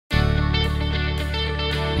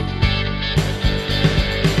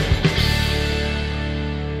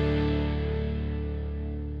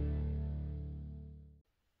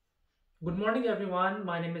morning, everyone.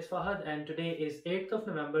 My name is Fahad, and today is 8th of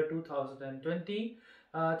November 2020.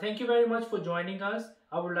 Thank you very much for joining us.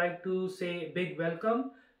 I would like to say a big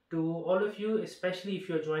welcome to all of you, especially if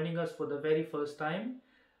you're joining us for the very first time.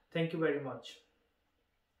 Thank you very much.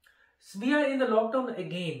 So we are in the lockdown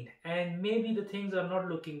again, and maybe the things are not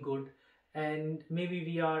looking good, and maybe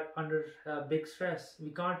we are under big stress. We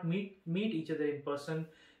can't meet each other in person.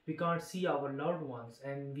 We can't see our loved ones,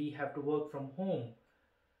 and we have to work from home.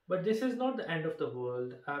 But this is not the end of the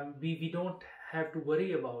world. We don't have to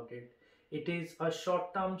worry about it. It is a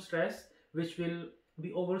short-term stress which will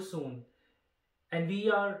be over soon. And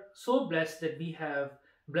we are so blessed that we have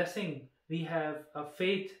blessing, we have a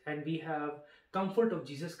faith, and we have comfort of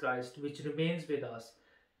Jesus Christ which remains with us.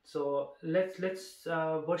 So let's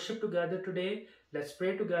worship together today. Let's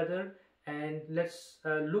pray together, and let's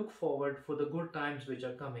look forward for the good times which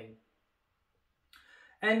are coming.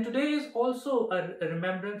 And today is also a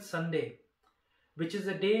Remembrance Sunday, which is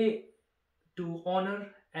a day to honor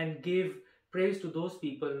and give praise to those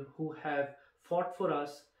people who have fought for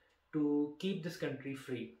us to keep this country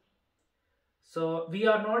free. So we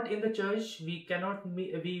are not in the church. We cannot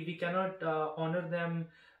honor them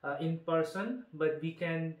in person, but we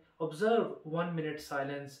can observe 1 minute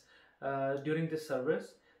silence during this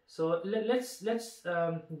service. So let's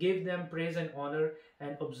give them praise and honor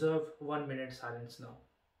and observe 1 minute silence now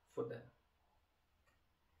for them.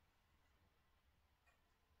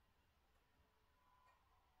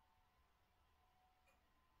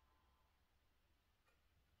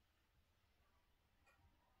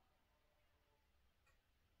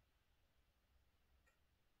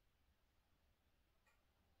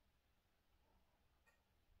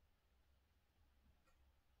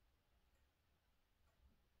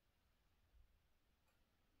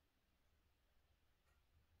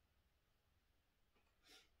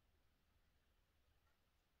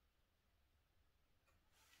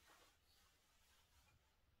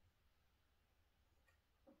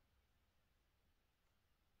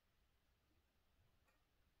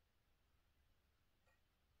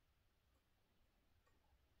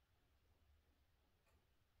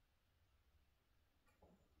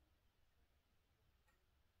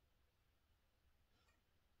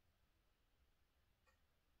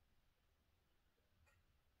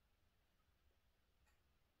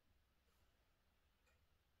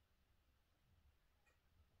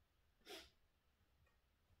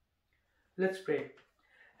 Let's pray.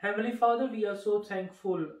 Heavenly Father, we are so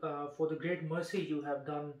thankful for the great mercy you have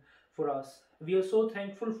done for us. We are so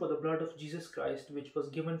thankful for the blood of Jesus Christ which was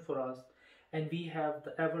given for us, and we have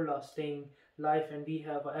the everlasting life, and we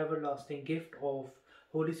have an everlasting gift of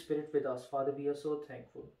Holy Spirit with us. Father, we are so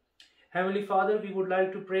thankful. Heavenly Father, we would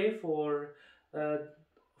like to pray uh,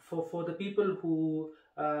 for the people who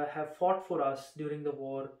have fought for us during the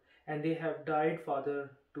war, and they have died, Father,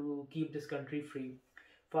 to keep this country free.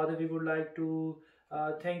 Father, we would like to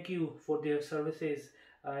thank you for their services,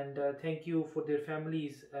 and thank you for their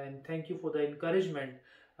families, and thank you for the encouragement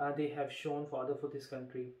they have shown, Father, for this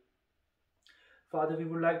country. Father, we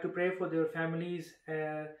would like to pray for their families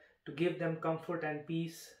to give them comfort and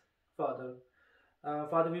peace, Father.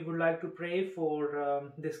 Father, we would like to pray for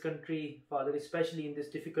this country, Father, especially in this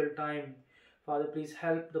difficult time. Father, please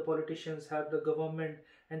help the politicians, help the government,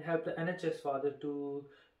 and help the NHS, Father, to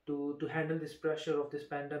handle this pressure of this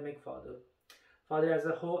pandemic, Father. Father,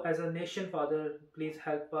 as a nation, Father, please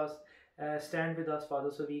help us, stand with us,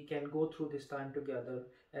 Father, so we can go through this time together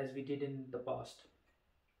as we did in the past.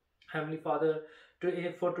 Heavenly Father,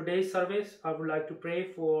 for today's service, I would like to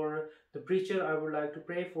pray for the preacher. I would like to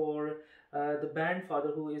pray for the band, Father,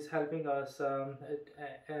 who is helping us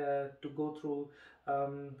to go through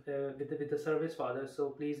with the service, Father. So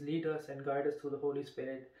please lead us and guide us through the Holy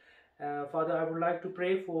Spirit. Father, I would like to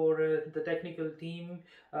pray for the technical team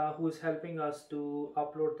who is helping us to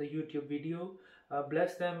upload the YouTube video.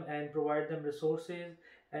 Bless them and provide them resources.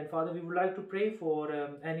 And Father, we would like to pray for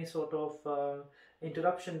any sort of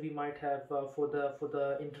interruption we might have for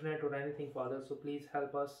the internet or anything, Father. So please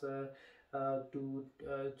help us so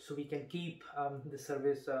we can keep the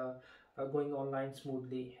service going online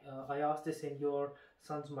smoothly. I ask this in your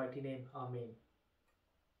Son's mighty name. Amen.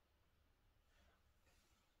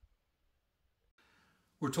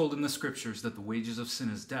 We're told in the scriptures that the wages of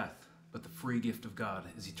sin is death, but the free gift of God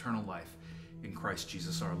is eternal life in Christ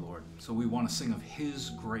Jesus our Lord. So we want to sing of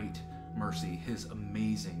His great mercy, His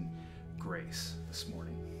amazing grace this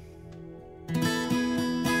morning.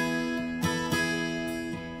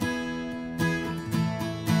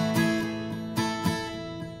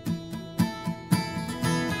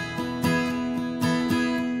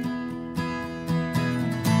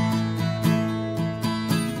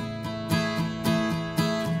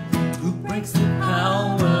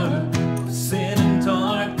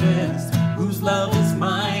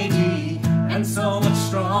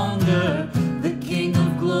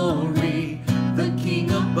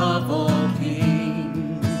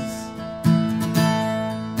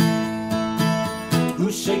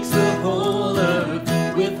 shakes the whole earth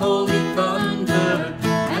with holy thunder,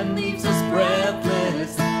 and leaves us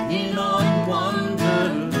breathless in awe and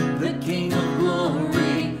wonder. The King of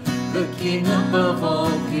glory, the King above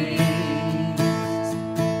all kings.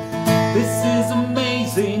 This is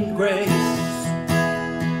amazing grace.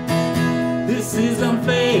 This is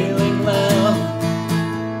unfailing love,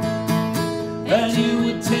 that you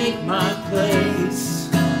would take my place,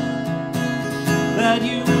 that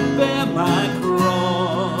you would bear my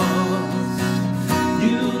cross.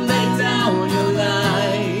 You laid down your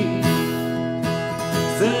life,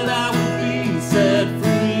 said I would be set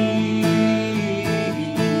free.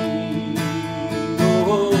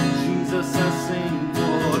 Oh, Jesus, I sing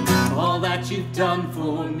for all that you've done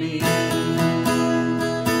for me.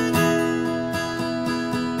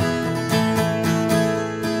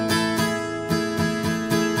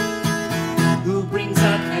 Who brings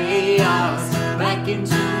out chaos back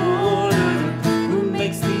into order, who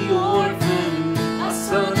makes the orphan a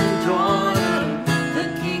son and daughter. The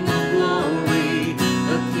King of glory,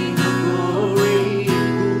 the King of glory,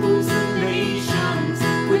 who rules the nations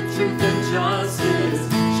with truth and justice,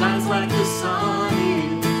 shines like the sun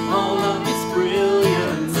in all of its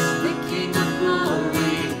brilliance. The King of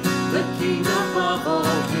glory, the King above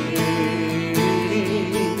all kings.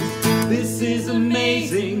 This is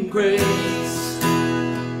amazing grace.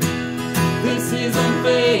 This is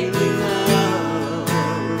unfailing love,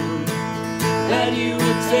 that you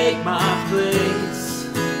would take my place,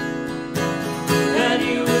 that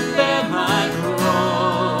you would bear my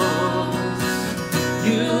cross.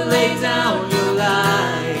 You laid down your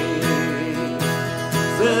life,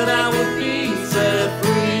 that I would be set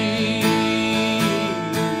free.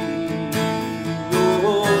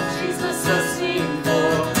 Oh, Jesus, I sing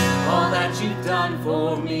for all that you've done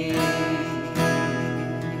for me.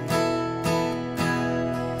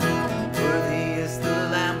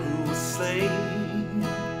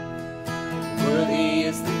 Worthy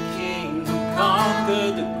is the King who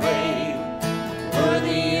conquered the grave.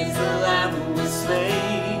 Worthy is the Lamb who was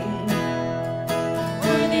slain.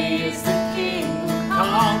 Worthy is the King who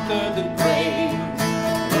conquered the grave.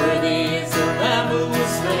 Worthy is the Lamb who was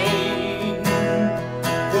slain.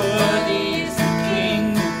 Worthy is the King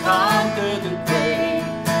who conquered the grave.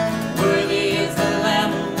 Worthy is the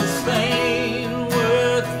Lamb who was slain.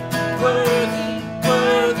 Worthy, worthy,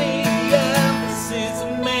 worthy. Yeah, this is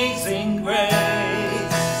amazing grace.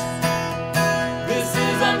 This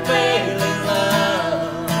is unfailing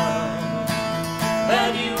love,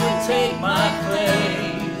 that you would take my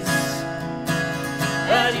place,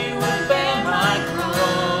 that you would bear my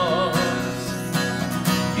cross.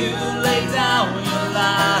 You laid down your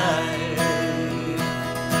life,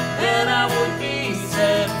 that I would be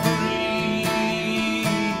set free.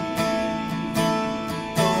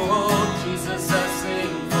 Oh, Jesus, I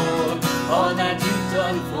sing for all that you've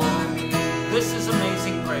done for me. This is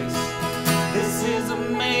amazing grace. This is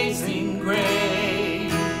amazing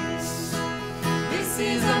grace. This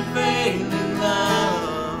is unfailing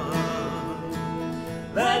love,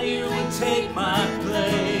 that you would take my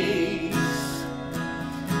place,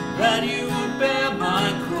 that you would bear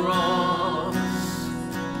my cross.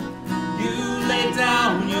 You laid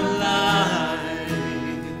down your life,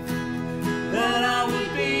 that I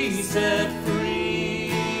would be set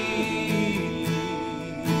free.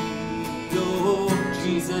 Oh,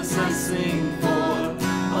 Jesus, I sing for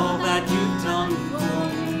all that you've done for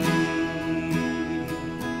me.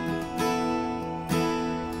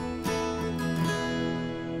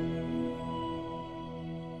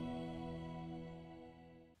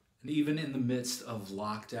 And even in the midst of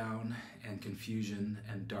lockdown and confusion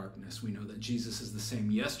and darkness, we know that Jesus is the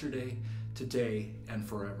same yesterday, today, and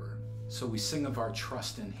forever. So we sing of our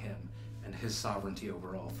trust in him and his sovereignty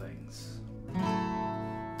over all things.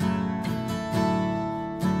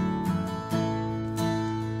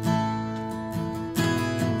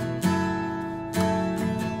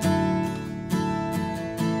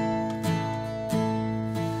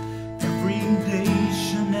 Every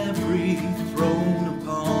nation, every throne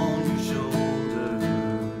upon your shoulder,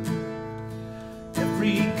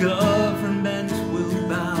 every government will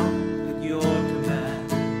bow at your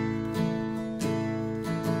command.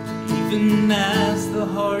 Even as the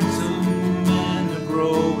hearts of men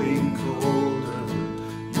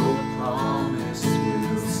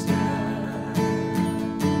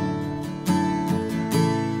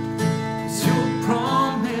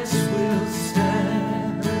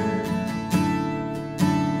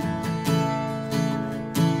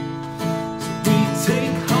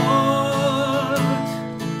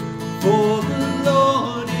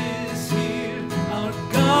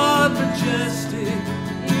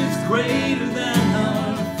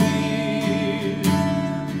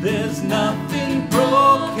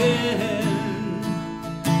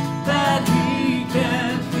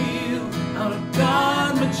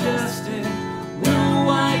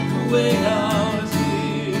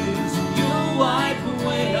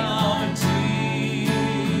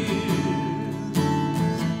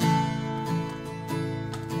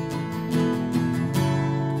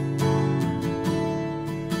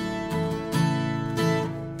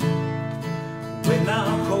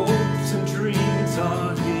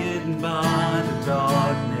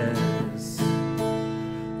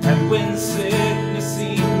when sickness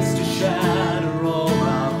seems to shatter all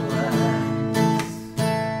our plans.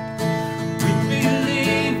 We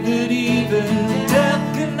believe that even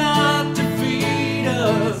death cannot defeat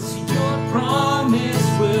us. Your promise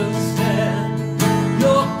will stand.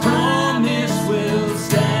 Your promise will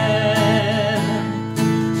stand.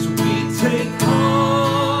 So we take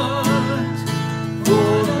heart,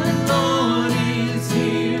 for the Lord is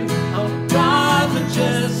here. Our God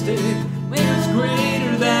majestic is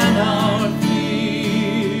greater than our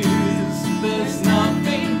fears. There's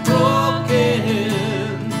nothing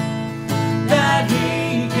broken that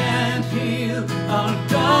He can't heal. Our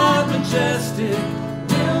God majestic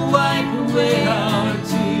will wipe away our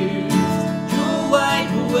tears. You'll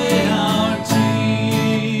wipe away our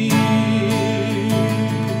tears.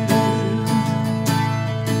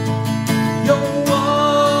 You're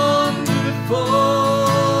wonderful,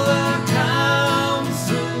 our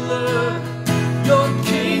counselor. Your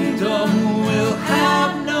kingdom will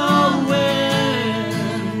have no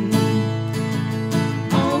end.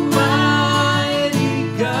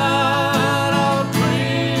 Almighty God, our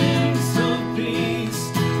Prince of Peace,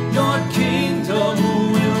 your kingdom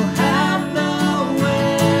will have no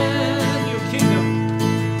end.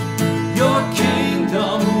 Your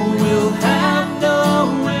kingdom will have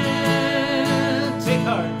no end. Take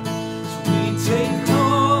heart. So we take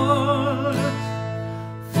heart,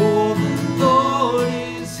 for the Lord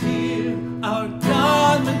is here. Our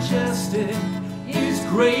God majestic is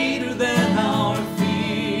greater than our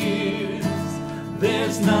fears.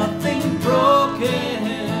 There's nothing broken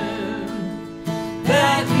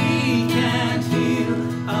that He can't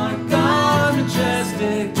heal. Our God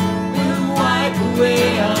majestic will wipe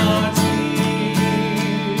away our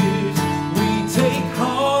tears. We take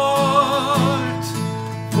heart,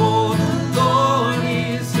 for the Lord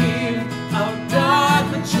is here. Our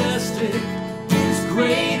God majestic is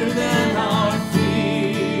greater than our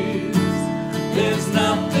fears. There's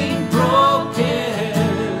nothing broken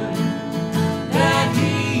that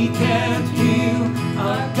He can't heal.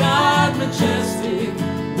 Our God majestic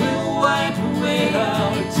will wipe away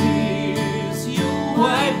our tears. You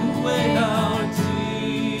wipe away our tears.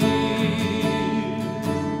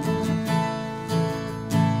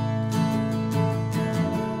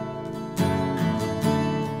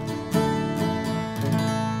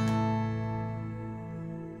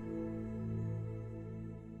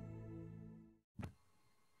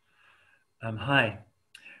 Hi.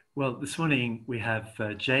 Well, this morning we have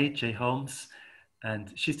Jay Holmes,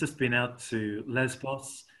 and she's just been out to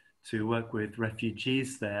Lesbos to work with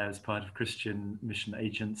refugees there as part of Christian Mission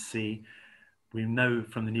Agency. We know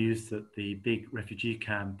from the news that the big refugee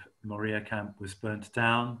camp, Moria camp, was burnt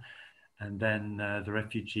down, and then the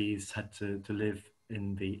refugees had to live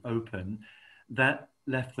in the open. That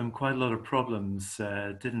left them quite a lot of problems,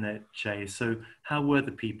 didn't it, Jay? So how were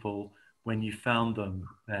the people when you found them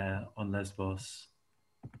there on Lesbos?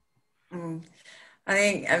 I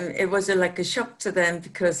think it was like a shock to them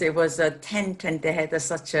because it was a tent and they had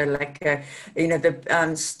such a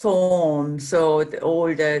the storm, so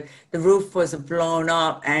all the roof was blown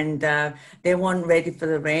up and they weren't ready for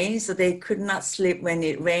the rain, so they could not sleep when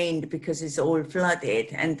it rained because it's all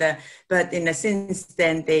flooded. And but since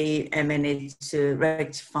then they managed to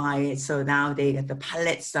rectify it, so now they got the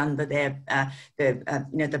pallets under their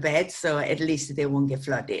the bed, so at least they won't get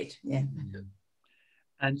flooded. Yeah.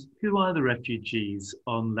 And who are the refugees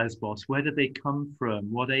on Lesbos? Where did they come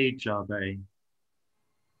from? What age are they?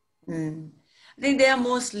 I think they are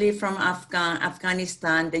mostly from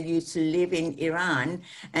Afghanistan. They used to live in Iran,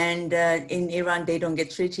 and in Iran they don't get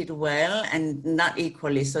treated well and not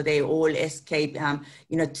equally. So they all escape,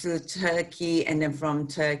 to Turkey, and then from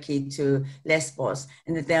Turkey to Lesbos.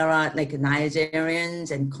 And there are like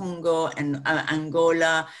Nigerians and Congo and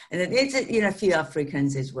Angola, and it's a few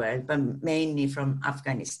Africans as well, but mainly from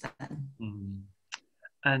Afghanistan.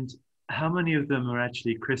 And how many of them are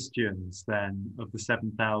actually Christians then, of the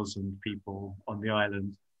 7,000 people on the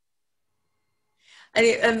island?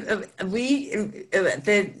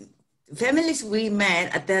 The families we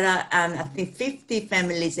met, there are I think 50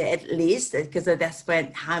 families at least, because that's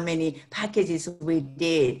how many packages we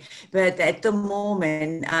did. But at the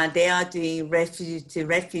moment, they are doing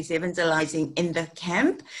refugee evangelizing in the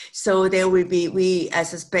camp. So there will be, I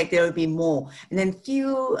suspect there will be more. And then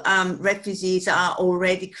few refugees are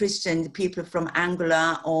already Christian, people from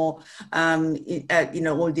Angola or,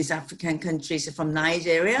 all these African countries from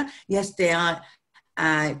Nigeria. Yes, they are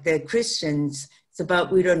the Christians.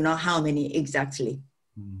 But we don't know how many exactly.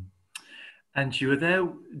 And you were there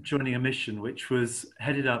joining a mission which was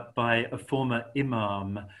headed up by a former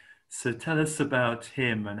imam. So tell us about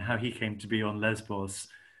him and how he came to be on Lesbos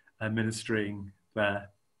ministering there?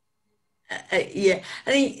 Yeah,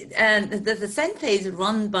 I think the center is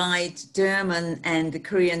run by German and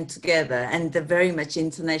Korean together, and they're very much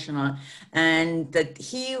international. And that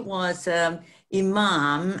he was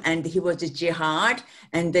imam, and he was a jihad,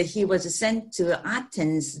 and he was sent to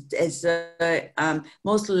Athens as a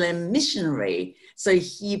Muslim missionary. So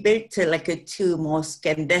he built like a 2 mosque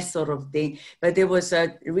and that sort of thing. But there was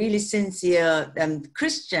a really sincere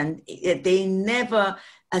Christian. They never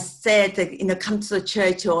said, come to the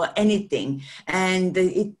church or anything. And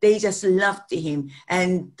they just loved him.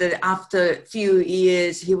 And after a few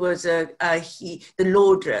years, he was, the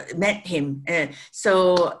Lord met him.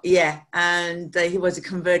 So, yeah, and he was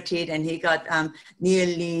converted, and he got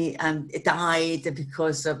nearly died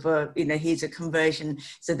because of, his conversion.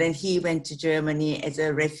 So then he went to Germany as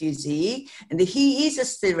a refugee. And he is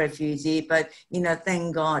still a refugee, but,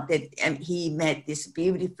 thank God that he met this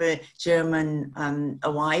beautiful German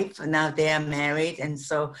wife. Now they are married, and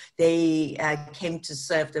so they came to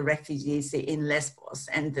serve the refugees in Lesbos,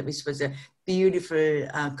 and which was a beautiful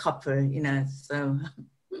couple, so.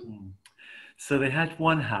 So they had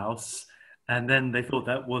one house, and then they thought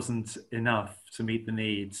that wasn't enough to meet the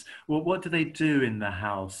needs. Well, what do they do in the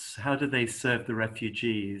house? How do they serve the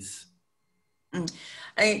refugees? In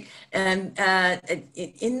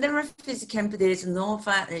the refugee camp, there is no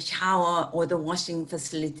shower or the washing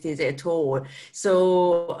facilities at all.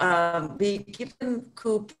 So we give them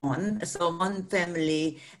coupon. So one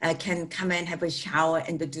family can come and have a shower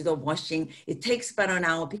and do the washing. It takes about an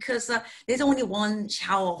hour because there's only one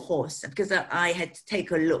shower hose, because I had to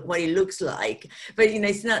take a look what it looks like. But,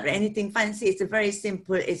 it's not anything fancy. It's very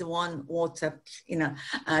simple. It's one water,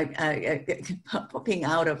 popping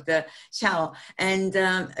out of the shower. And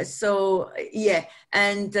so, yeah,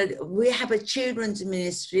 and we have a children's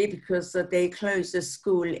ministry because they closed the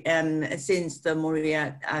school since the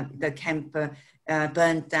Moria, the camp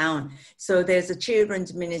burnt down. So there's a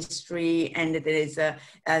children's ministry, and there is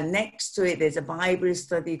next to it, there's a Bible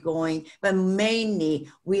study going. But mainly,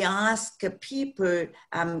 we ask people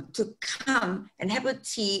to come and have a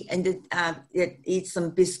tea and eat some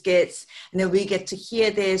biscuits. And then we get to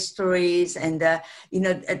hear their stories, and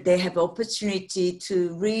they have opportunity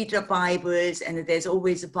to read the Bibles, and there's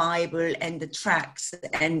always a Bible and the tracts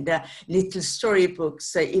and little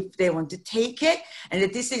storybooks if they want to take it.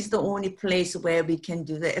 And this is the only place where we can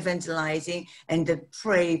do the evangelizing and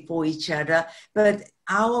pray for each other. But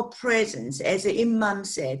our presence, as the Imam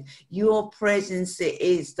said, your presence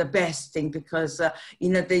is the best thing, because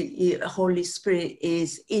the Holy Spirit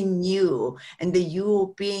is in you, and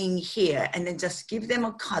you being here, and then just give them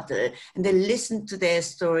a cuddle and then listen to their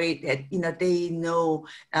story, that they know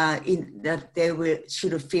that they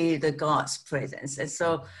should feel the God's presence. And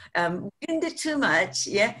so we didn't do too much,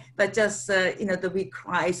 yeah, but just that we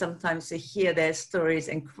cry sometimes to hear their stories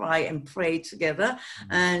and cry and pray together,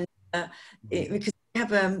 and because we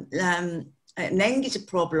have a language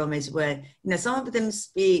problem as well. Some of them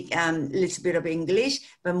speak a little bit of English,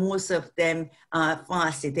 but most of them are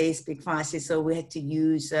Farsi. They speak Farsi, so we had to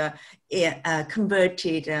use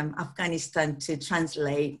converted Afghanistan to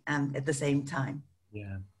translate at the same time.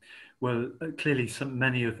 Yeah, well, clearly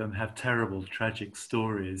many of them have terrible, tragic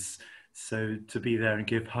stories. So to be there and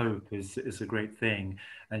give hope is a great thing.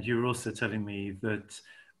 And you were also telling me that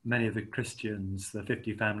many of the Christians, the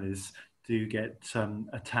 50 families, do get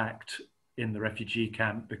attacked in the refugee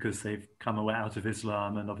camp because they've come out of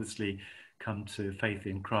Islam and obviously come to faith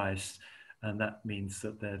in Christ. And that means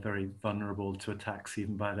that they're very vulnerable to attacks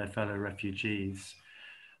even by their fellow refugees.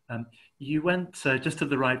 You went just at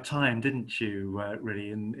the right time, didn't you,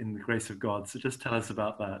 really, in the grace of God? So just tell us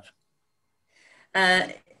about that.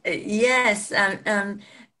 Yes.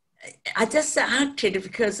 I just acted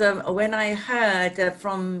because when I heard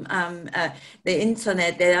from the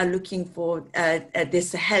internet, they are looking for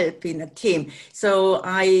this help in a team. So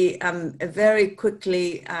I very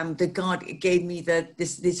quickly, the God gave me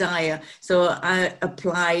this desire. So I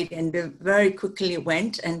applied and very quickly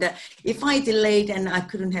went. And if I delayed, and I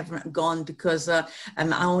couldn't have gone because I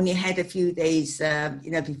only had a few days,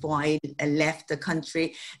 before I left the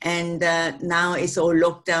country. And now it's all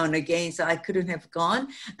locked down again, so I couldn't have gone.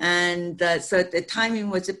 And so the timing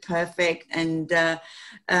was perfect. And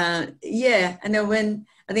and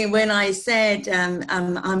then when I said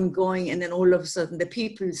I'm going, and then all of a sudden the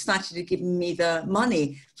people started to give me the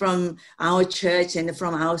money from our church and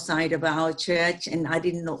from outside of our church, and I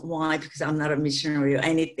didn't know why, because I'm not a missionary or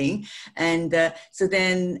anything. And so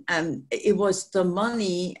then it was the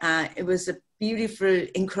money, it was beautiful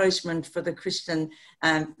encouragement for the Christian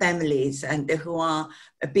families and who are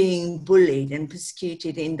being bullied and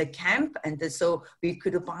persecuted in the camp. And so we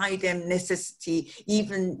could buy them necessity,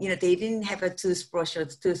 even, they didn't have a toothbrush or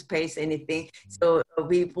toothpaste, anything. So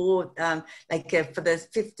we bought for the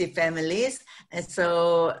 50 families. And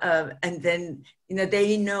so, and then,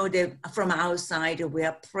 they know that from outside we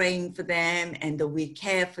are praying for them and we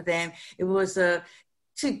care for them. It was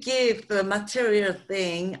to give a material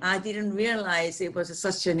thing. I didn't realize it was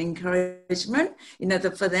such an encouragement,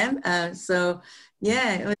 for them. So yeah,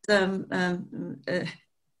 it was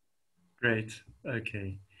Great.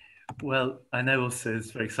 Okay. Well, I know also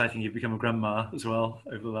it's very exciting. You've become a grandma as well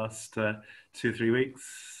over the last 2 or 3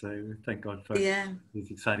 weeks. So thank God for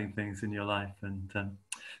these exciting things in your life. And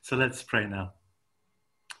so let's pray now.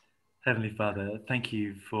 Heavenly Father, thank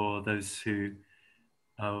you for those who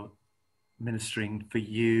are ministering for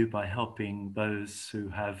you by helping those who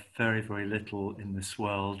have very, very little in this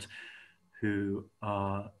world, who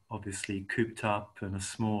are obviously cooped up in a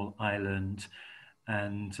small island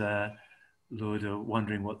and, Lord, are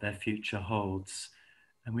wondering what their future holds.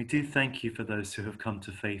 And we do thank you for those who have come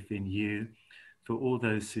to faith in you, for all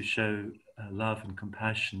those who show love and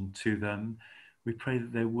compassion to them. We pray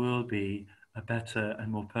that there will be a better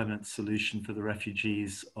and more permanent solution for the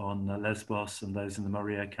refugees on Lesbos and those in the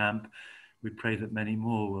Moria camp. We pray that many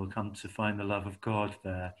more will come to find the love of God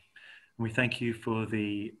there. And we thank you for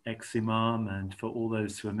the ex-imam and for all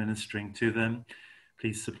those who are ministering to them.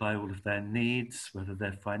 Please supply all of their needs, whether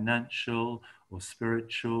they're financial or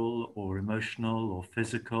spiritual or emotional or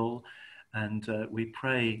physical. And we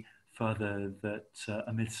pray, Father, that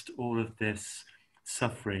amidst all of this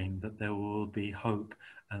suffering, that there will be hope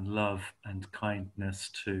and love and kindness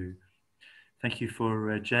too. Thank you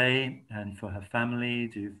for Jay and for her family.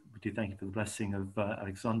 We do thank you for the blessing of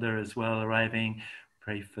Alexander as well arriving.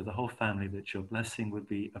 Pray for the whole family that your blessing would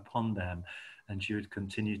be upon them and you would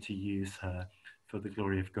continue to use her for the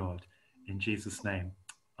glory of God. In Jesus' name,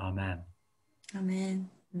 amen. Amen.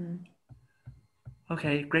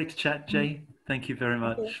 Okay, great to chat, Jay. Thank you very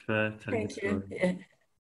much for telling the story. Yeah.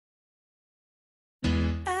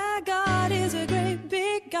 Our God is a great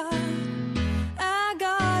big God. Our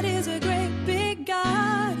God is a great big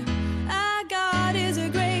God. Our God is a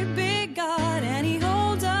great big God, and He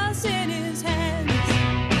holds us in His hands.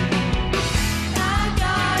 Our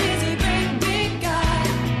God is a great big God.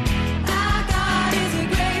 Our God is a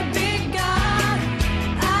great big God.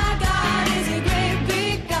 Our God is a great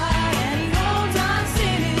big God, and He holds us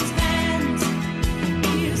in His hands.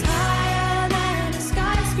 He is higher than a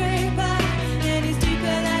skyscraper, and He's deeper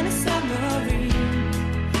than a submarine.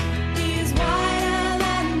 He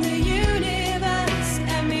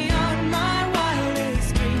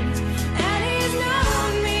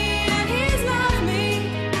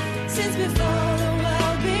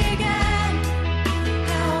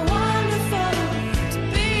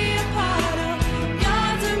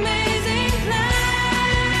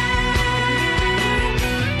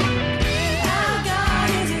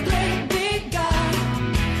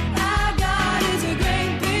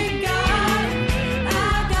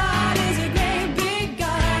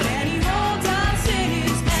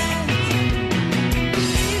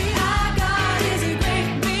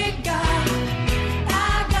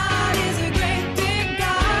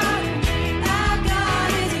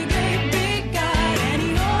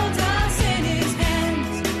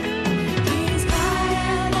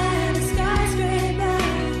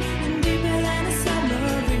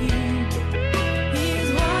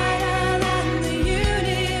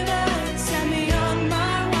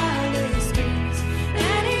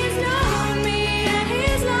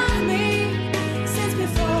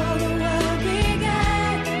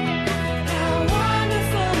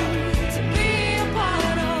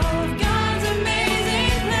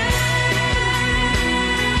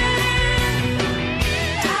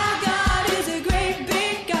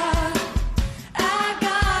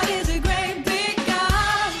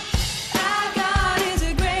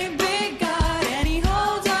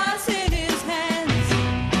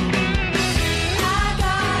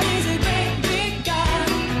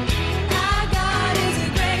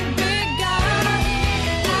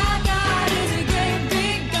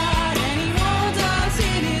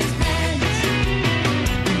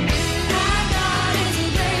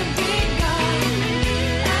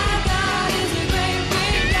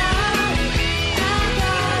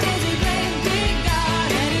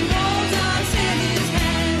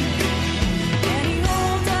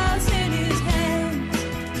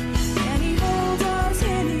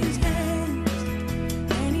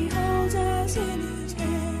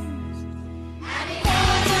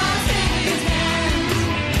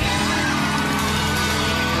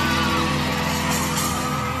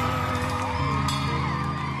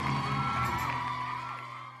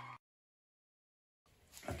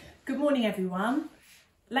Good morning, everyone.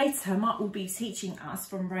 Later, Mark will be teaching us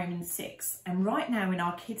from Romans 6, and right now in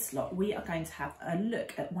our kids lot, we are going to have a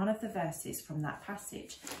look at one of the verses from that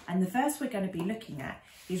passage. And the verse we're going to be looking at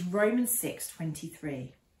is Romans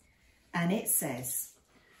 6:23. And it says,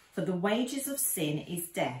 "For the wages of sin is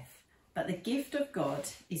death, but the gift of God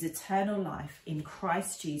is eternal life in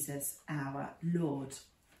Christ Jesus our Lord."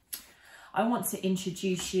 I want to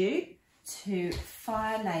introduce you to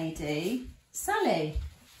Fire Lady Sally.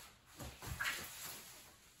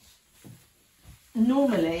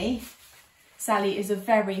 Normally, Sally is a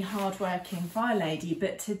very hard-working fire lady,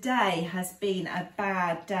 but today has been a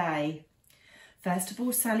bad day. First of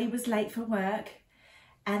all, Sally was late for work,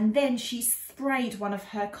 and then she sprayed one of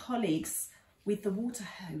her colleagues with the water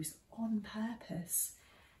hose on purpose.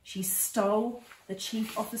 She stole the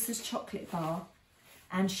chief officer's chocolate bar,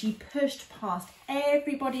 and she pushed past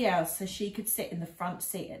everybody else so she could sit in the front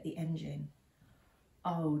seat at the engine.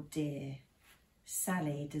 Oh dear.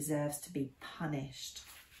 Sally deserves to be punished.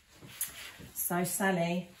 So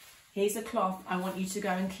Sally, here's a cloth. I want you to go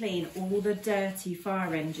and clean all the dirty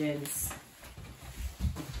fire engines.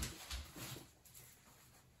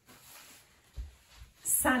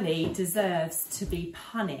 Sally deserves to be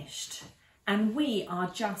punished, and we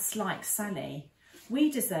are just like Sally.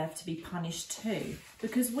 We deserve to be punished too,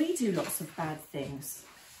 because we do lots of bad things.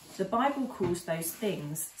 The Bible calls those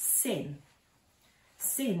things sin.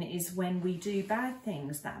 Sin is when we do bad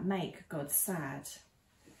things that make God sad.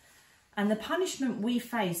 And the punishment we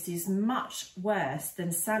faced is much worse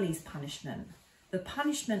than Sally's punishment. The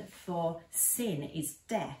punishment for sin is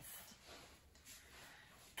death.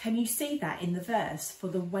 Can you see that in the verse? For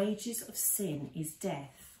the wages of sin is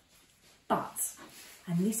death. But,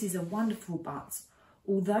 and this is a wonderful but,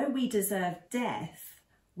 although we deserve death,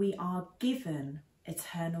 we are given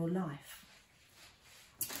eternal life.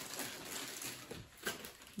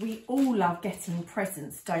 We all love getting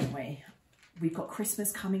presents, don't we? We've got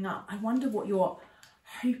Christmas coming up. I wonder what you're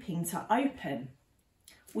hoping to open.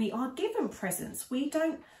 We are given presents. We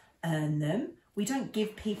don't earn them. We don't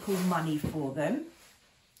give people money for them.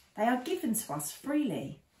 They are given to us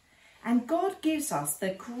freely. And God gives us the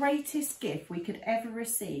greatest gift we could ever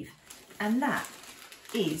receive, and that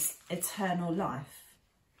is eternal life.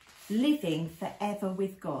 Living forever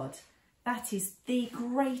with God. That is the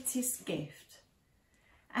greatest gift.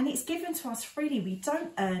 And it's given to us freely. We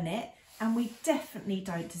don't earn it, and we definitely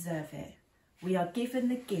don't deserve it. We are given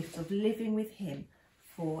the gift of living with him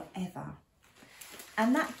forever.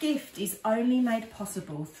 And that gift is only made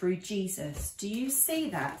possible through Jesus. Do you see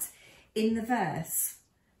that in the verse?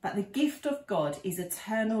 But the gift of God is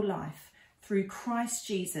eternal life through Christ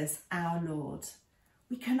Jesus our Lord.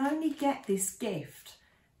 We can only get this gift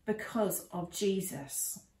because of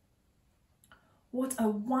Jesus. What a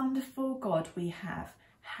wonderful God we have.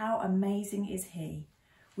 How amazing is he?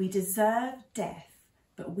 We deserve death,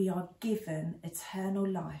 but we are given eternal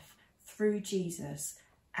life through Jesus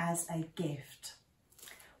as a gift.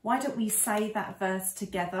 Why don't we say that verse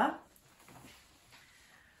together?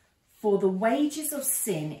 For the wages of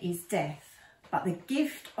sin is death, but the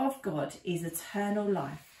gift of God is eternal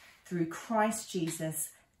life through Christ Jesus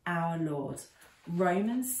our Lord.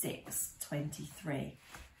 Romans 6:23.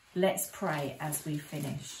 Let's pray as we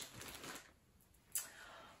finish.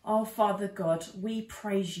 Oh, Father God, we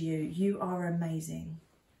praise you. You are amazing.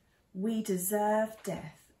 We deserve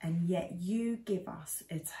death, and yet you give us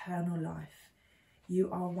eternal life. You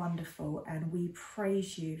are wonderful, and we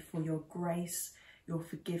praise you for your grace, your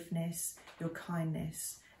forgiveness, your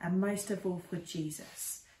kindness, and most of all for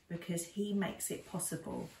Jesus, because he makes it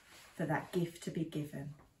possible for that gift to be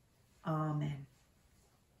given. Amen.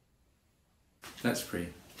 Let's pray.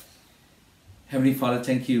 Heavenly Father,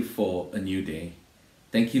 thank you for a new day.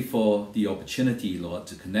 Thank you for the opportunity, Lord,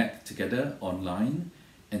 to connect together online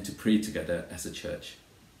and to pray together as a church.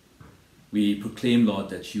 We proclaim, Lord,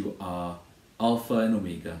 that you are Alpha and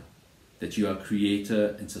Omega, that you are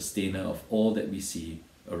creator and sustainer of all that we see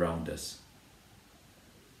around us.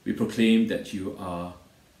 We proclaim that you are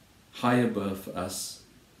high above us,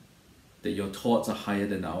 that your thoughts are higher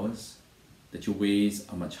than ours, that your ways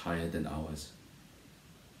are much higher than ours.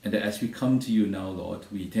 And that as we come to you now, Lord,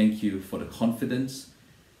 we thank you for the confidence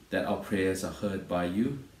that our prayers are heard by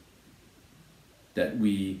you, that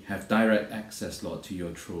we have direct access, Lord, to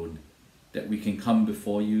your throne, that we can come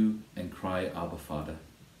before you and cry, Abba, Father.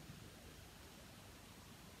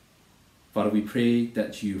 Father, we pray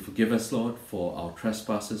that you forgive us, Lord, for our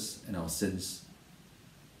trespasses and our sins.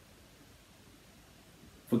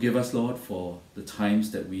 Forgive us, Lord, for the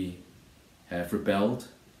times that we have rebelled,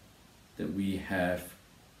 that we have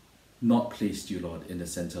not placed you, Lord, in the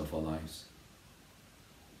center of our lives.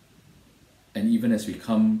 And even as we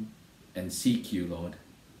come and seek you, Lord,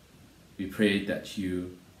 we pray that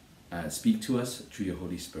you speak to us through your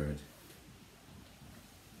Holy Spirit.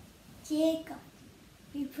 Dear God,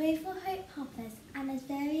 we pray for Hope Hoppers and as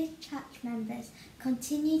various church members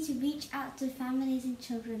continue to reach out to families and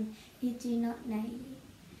children who do not know you.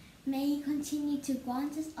 May you continue to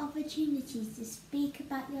grant us opportunities to speak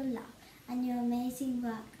about your love and your amazing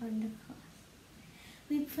work on the cross.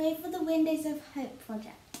 We pray for the Windows of Hope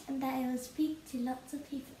project and that it will speak to lots of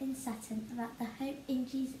people in Sutton about the hope in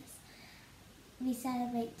Jesus we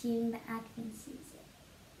celebrate during the Advent season.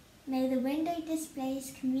 May the window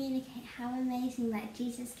displays communicate how amazing that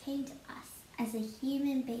Jesus came to us as a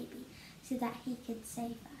human baby so that he could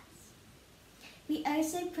save us. We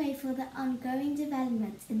also pray for the ongoing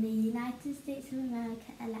developments in the United States of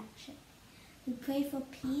America election. We pray for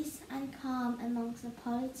peace and calm amongst the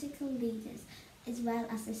political leaders as well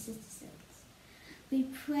as the citizens. We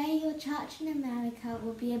pray your church in America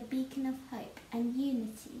will be a beacon of hope and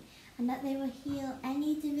unity and that they will heal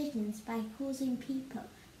any divisions by causing people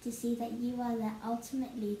to see that you are their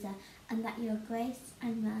ultimate leader and that your grace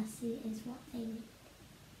and mercy is what they need.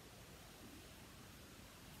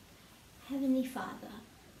 Heavenly Father,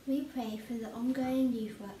 we pray for the ongoing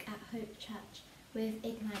youth work at Hope Church with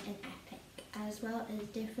Ignite and Epic, as well as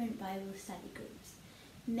different Bible study groups.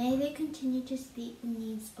 May they continue to speak the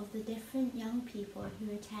needs of the different young people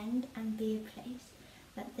who attend and be a place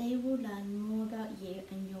that they will learn more about you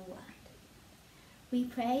and your word. We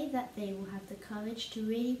pray that they will have the courage to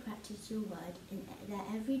really practice your word in their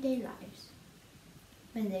everyday lives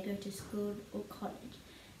when they go to school or college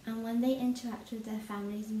and when they interact with their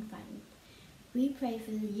families and friends. We pray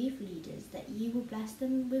for the youth leaders that you will bless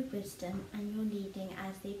them with wisdom and your leading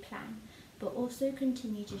as they plan, but also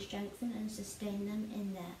continue to strengthen and sustain them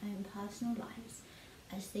in their own personal lives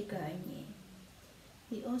as they grow in you.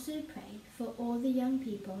 We also pray for all the young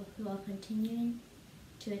people who are continuing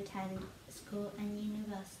to attend school and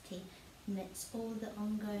university amidst all the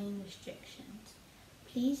ongoing restrictions.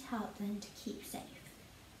 Please help them to keep safe.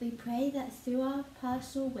 We pray that through our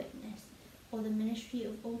personal witness or the ministry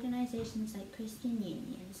of organisations like Christian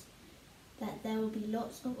Unions, that there will be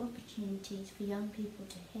lots of opportunities for young people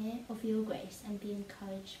to hear of your grace and be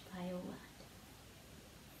encouraged by your word.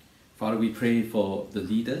 Father, we pray for the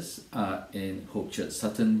leaders in Hope Church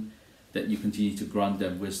Sutton, that you continue to grant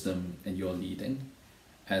them wisdom and your leading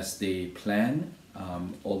as they plan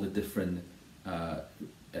all the different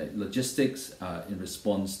logistics in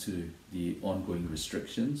response to the ongoing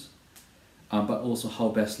restrictions, but also how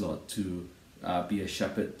best, Lord, to be a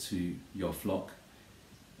shepherd to your flock.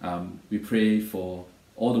 We pray for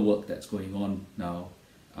all the work that's going on now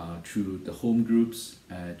through the home groups,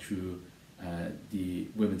 through the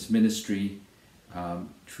women's ministry,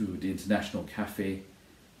 through the International Cafe.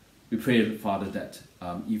 We pray, Father, that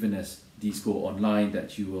even as these go online,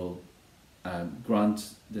 that you will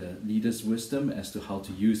grant the leaders wisdom as to how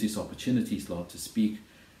to use these opportunities, Lord, to speak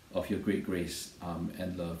of your great grace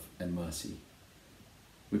and love and mercy.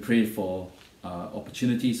 We pray for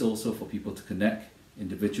opportunities also for people to connect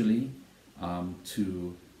individually,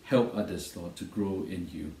 to help others, Lord, to grow in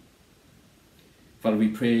you. Father, we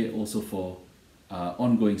pray also for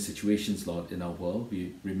ongoing situations, Lord, in our world.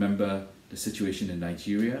 We remember the situation in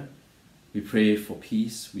Nigeria. We pray for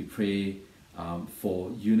peace. We pray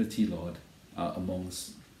for unity, Lord,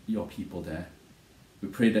 amongst your people there. We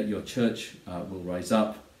pray that your church will rise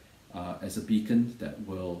up as a beacon that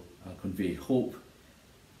will convey hope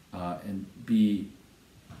and be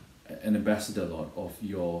an ambassador, Lord, of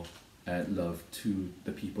your love to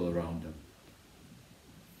the people around them.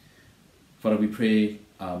 Father, we pray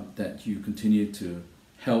that you continue to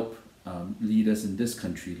help leaders in this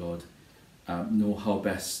country, Lord, know how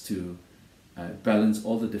best to balance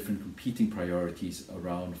all the different competing priorities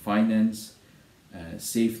around finance,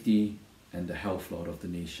 safety, and the health, Lord, of the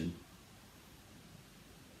nation.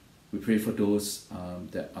 We pray for those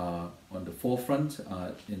that are on the forefront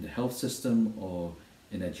in the health system or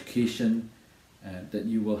in education, that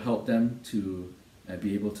you will help them to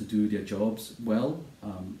be able to do their jobs well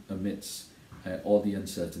amidst all the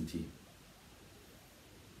uncertainty.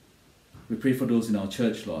 We pray for those in our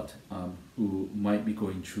church, Lord, who might be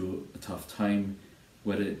going through a tough time,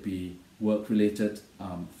 whether it be work-related,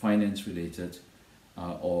 finance-related,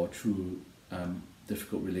 or through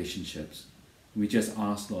difficult relationships. We just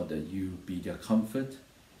ask, Lord, that you be their comfort,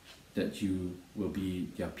 that you will be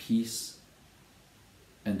their peace,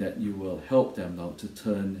 and that you will help them, Lord, to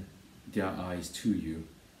turn their eyes to you.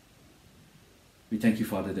 We thank you,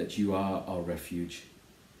 Father, that you are our refuge,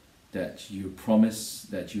 that you promise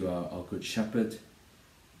that you are our good shepherd,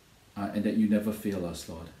 and that you never fail us,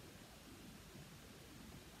 Lord.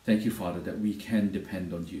 Thank you, Father, that we can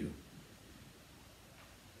depend on you.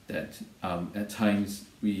 That at times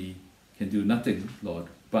we can do nothing, Lord,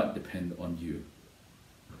 but depend on you.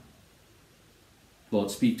 Lord,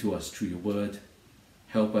 speak to us through your word.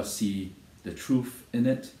 Help us see the truth in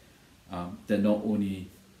it that not only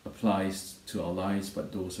applies to our lives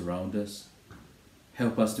but those around us.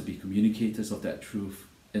 Help us to be communicators of that truth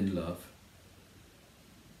in love.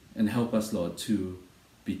 And help us, Lord, to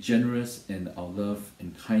be generous in our love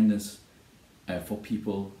and kindness for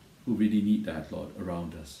people who really need that, Lord,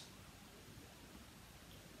 around us.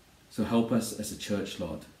 So help us as a church,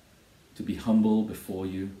 Lord, to be humble before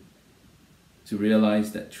you, to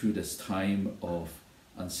realize that through this time of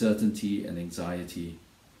uncertainty and anxiety,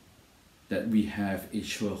 that we have a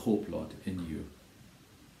sure hope, Lord, in you.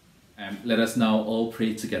 And let us now all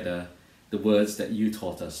pray together the words that you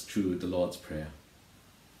taught us through the Lord's Prayer.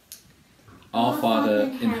 Our Father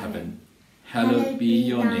in heaven, hallowed be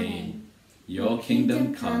your name. Your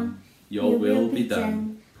kingdom come, your will be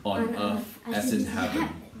done, on earth as in heaven.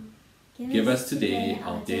 Give us today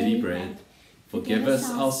our daily bread. Forgive us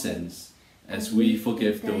our sins, as we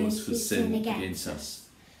forgive those who sin against us.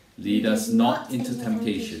 Lead us not into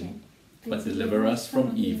temptation, but deliver us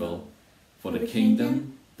from evil. For the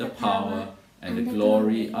kingdom, the power, and the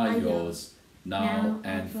glory are yours, now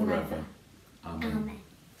and forever. Amen.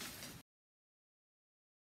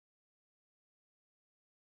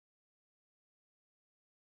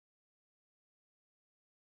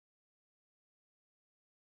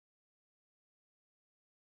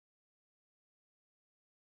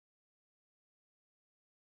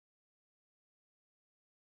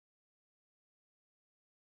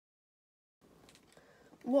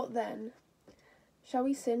 What then? Shall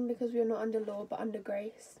we sin because we are not under law but under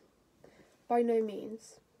grace? By no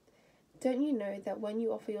means. Don't you know that when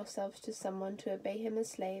you offer yourselves to someone to obey him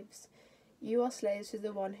as slaves, you are slaves to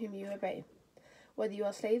the one whom you obey, whether you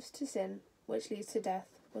are slaves to sin, which leads to death,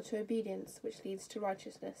 or to obedience, which leads to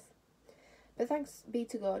righteousness? But thanks be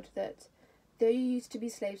to God that, though you used to be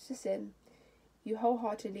slaves to sin, you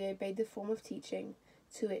wholeheartedly obeyed the form of teaching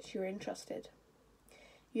to which you were entrusted.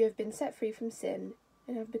 You have been set free from sin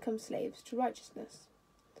and have become slaves to righteousness.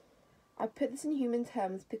 I put this in human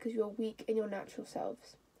terms because you are weak in your natural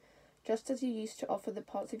selves. Just as you used to offer the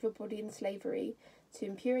parts of your body in slavery to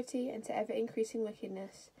impurity and to ever-increasing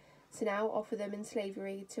wickedness, so now offer them in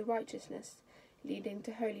slavery to righteousness, leading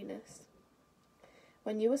to holiness.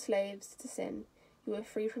 When you were slaves to sin, you were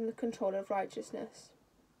free from the control of righteousness.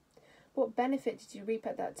 What benefit did you reap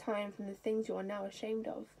at that time from the things you are now ashamed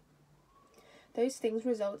of? Those things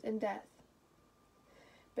result in death.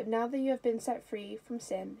 But now that you have been set free from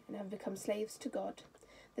sin and have become slaves to God,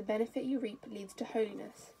 the benefit you reap leads to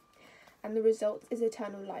holiness, and the result is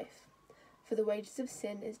eternal life. For the wages of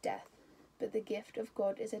sin is death, but the gift of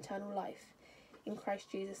God is eternal life, in Christ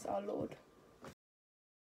Jesus our Lord.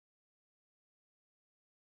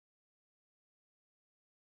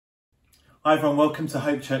 Hi everyone, welcome to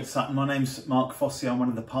Hope Church Sutton. My name's Mark Fossey, I'm one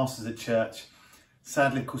of the pastors at church.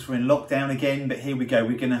 Sadly, of course, we're in lockdown again, but here we go.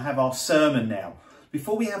 We're going to have our sermon now.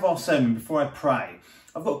 Before we have our sermon, before I pray,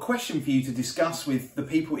 I've got a question for you to discuss with the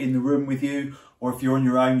people in the room with you, or if you're on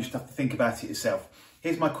your own, you just have to think about it yourself.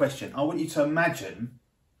 Here's my question. I want you to imagine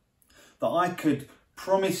that I could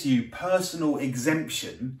promise you personal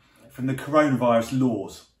exemption from the coronavirus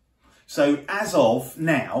laws. So as of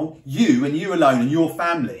now, you and you alone and your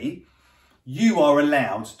family, you are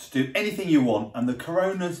allowed to do anything you want and the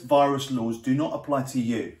coronavirus laws do not apply to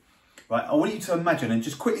you. Right? I want you to imagine and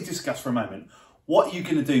just quickly discuss for a moment what you're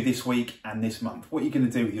going to do this week and this month. What you're going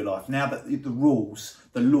to do with your life now that the rules,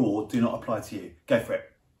 the law, do not apply to you. Go for it.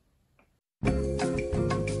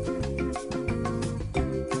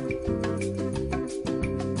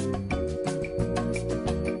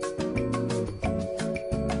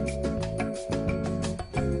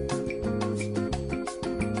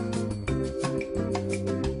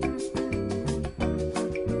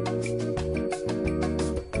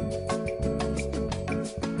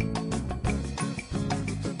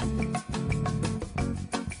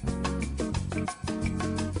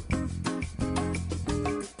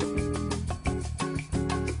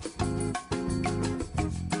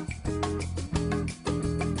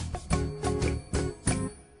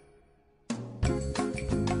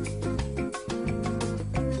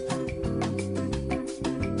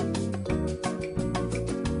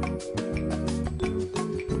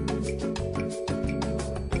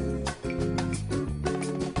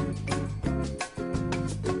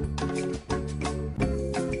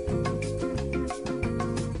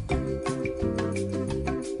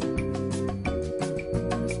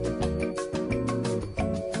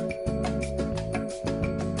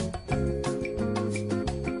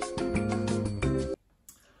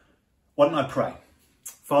 Why don't I pray?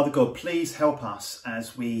 Father God, please help us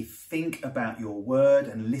as we think about your word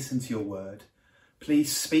and listen to your word.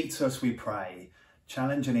 Please speak to us, we pray.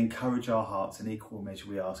 Challenge and encourage our hearts in equal measure,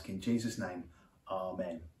 we ask in Jesus' name.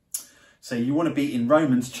 Amen. So you want to be in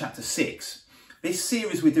Romans chapter 6. This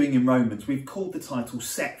series we're doing in Romans, we've called the title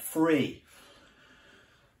Set Free.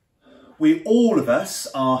 All of us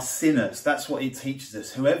are sinners. That's what it teaches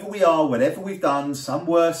us. Whoever we are, whatever we've done, some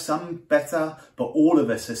worse, some better, but all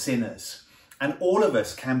of us are sinners. And all of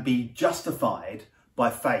us can be justified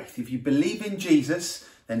by faith. If you believe in Jesus,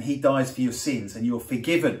 then he dies for your sins and you're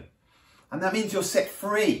forgiven. And that means you're set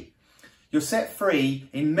free. You're set free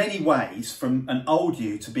in many ways from an old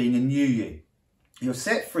you to being a new you. You're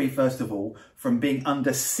set free, first of all, from being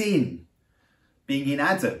under sin, being in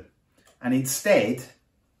Adam. And instead,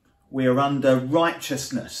 we're under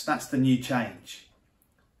righteousness. That's the new change.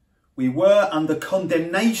 We were under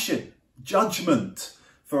condemnation, judgment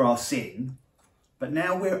for our sin, but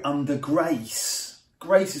now we're under grace.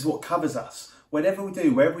 Grace is what covers us. Whatever we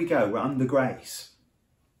do, wherever we go, we're under grace.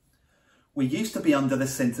 We used to be under the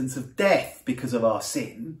sentence of death because of our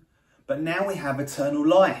sin, but now we have eternal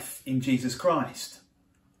life in Jesus Christ.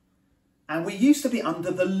 And we used to be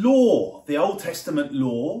under the law, the Old Testament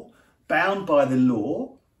law, bound by the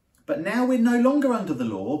law, but now we're no longer under the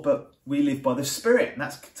law, but we live by the Spirit. And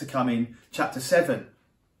that's to come in chapter 7.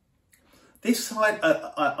 This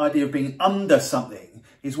idea of being under something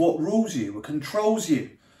is what rules you or controls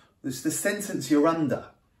you. It's the sentence you're under.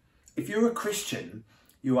 If you're a Christian,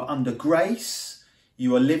 you are under grace,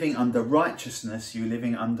 you are living under righteousness, you're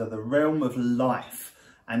living under the realm of life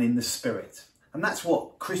and in the Spirit. And that's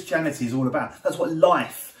what Christianity is all about. That's what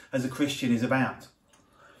life as a Christian is about.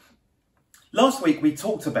 Last week we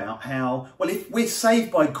talked about how, well, if we're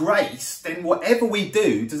saved by grace, then whatever we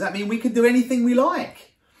do, does that mean we can do anything we like?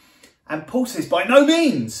 And Paul says, by no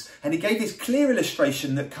means. And he gave this clear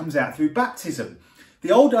illustration that comes out through baptism.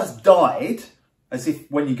 The old us died, as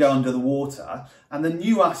if when you go under the water, and the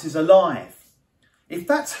new us is alive. If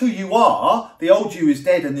that's who you are, the old you is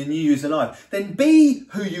dead and the new you is alive, then be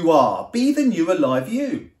who you are. Be the new alive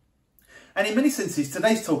you. And in many senses,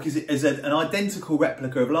 today's talk is an identical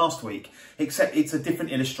replica of last week, except it's a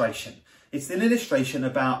different illustration. It's an illustration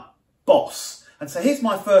about boss. And so here's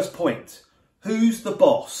my first point. Who's the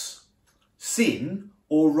boss? Sin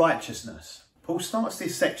or righteousness? Paul starts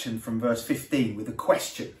this section from verse 15 with a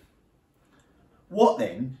question. What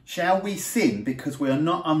then? Shall we sin because we are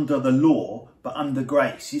not under the law, but under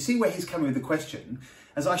grace? You see where he's coming with the question?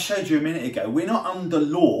 As I showed you a minute ago, we're not under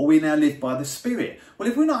law, we now live by the Spirit. Well,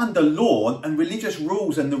 if we're not under law and religious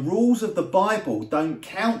rules and the rules of the Bible don't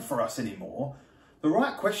count for us anymore, the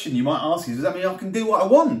right question you might ask is, does that mean I can do what I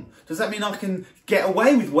want? Does that mean I can get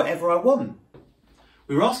away with whatever I want?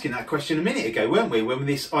 We were asking that question a minute ago, weren't we? When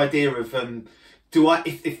this idea of,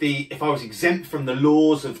 if I was exempt from the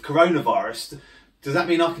laws of coronavirus, does that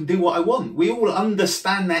mean I can do what I want? We all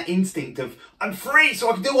understand that instinct of, I'm free so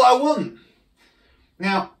I can do what I want.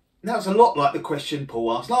 Now, that's a lot like the question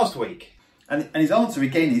Paul asked last week. And his answer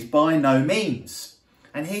again is by no means.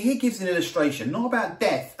 And he gives an illustration, not about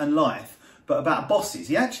death and life, but about bosses.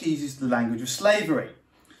 He actually uses the language of slavery.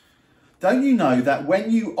 Don't you know that when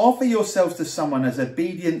you offer yourselves to someone as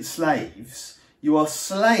obedient slaves, you are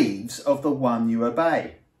slaves of the one you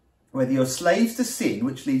obey? Whether you're slaves to sin,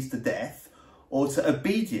 which leads to death, or to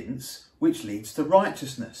obedience, which leads to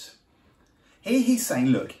righteousness. Here he's saying,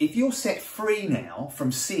 look, if you're set free now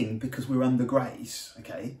from sin because we're under grace,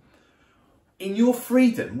 okay, in your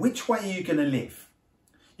freedom, which way are you going to live?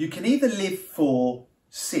 You can either live for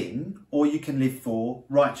sin or you can live for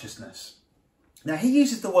righteousness. Now, he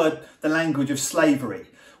uses the language of slavery.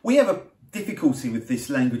 We have a difficulty with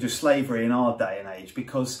this language of slavery in our day and age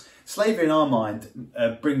because slavery in our mind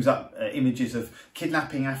brings up images of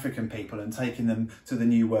kidnapping African people and taking them to the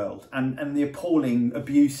New World and the appalling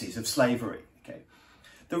abuses of slavery. Okay.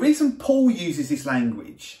 The reason Paul uses this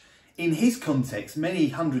language in his context, many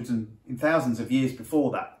hundreds and thousands of years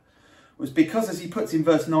before that, was because, as he puts in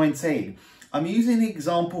verse 19, I'm using an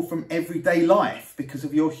example from everyday life because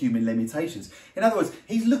of your human limitations. In other words,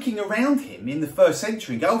 he's looking around him in the first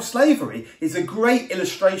century and go, oh, slavery is a great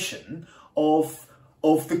illustration of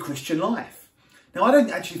the Christian life. Now, I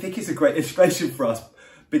don't actually think it's a great illustration for us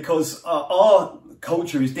because our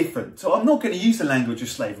culture is different. So I'm not going to use the language of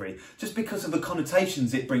slavery just because of the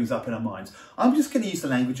connotations it brings up in our minds. I'm just going to use the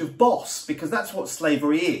language of boss because that's what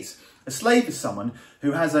slavery is. A slave is someone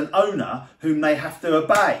who has an owner whom they have to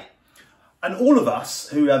obey. And all of us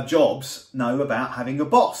who have jobs know about having a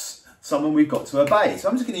boss, someone we've got to obey. So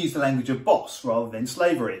I'm just going to use the language of boss rather than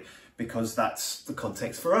slavery because that's the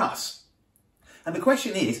context for us. And the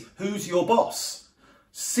question is, who's your boss?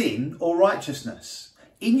 Sin or righteousness?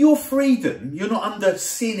 In your freedom, you're not under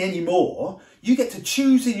sin anymore. You get to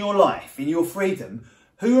choose in your life, in your freedom,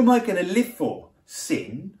 who am I going to live for?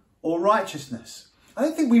 Sin or righteousness? I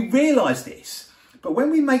don't think we realise this, but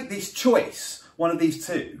when we make this choice, one of these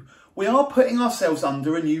two, we are putting ourselves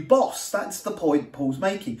under a new boss. That's the point Paul's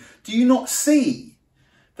making. Do you not see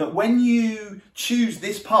that when you choose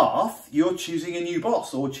this path, you're choosing a new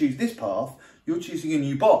boss, or choose this path, you're choosing a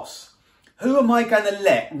new boss? Who am I going to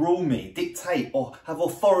let rule me, dictate, or have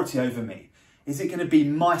authority over me? Is it going to be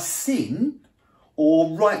my sin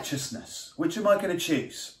or righteousness? Which am I going to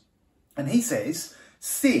choose? And he says,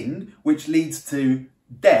 sin, which leads to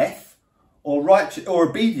death, or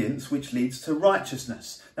obedience, which leads to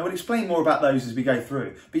righteousness. Now, we'll explain more about those as we go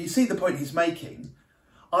through. But you see the point he's making.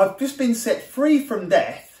 I've just been set free from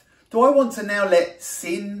death. Do I want to now let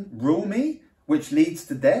sin rule me, which leads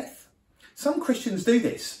to death? Some Christians do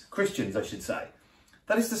this. Christians, I should say.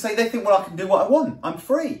 That is to say, they think, well, I can do what I want. I'm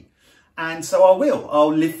free. And so I will.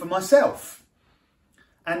 I'll live for myself.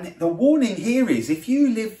 And the warning here is, if you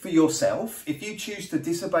live for yourself, if you choose to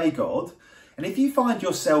disobey God, and if you find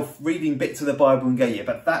yourself reading bits of the Bible and go, yeah,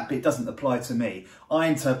 but that bit doesn't apply to me, I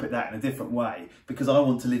interpret that in a different way because I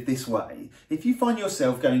want to live this way. If you find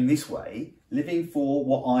yourself going this way, living for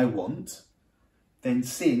what I want, then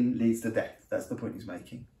sin leads to death. That's the point he's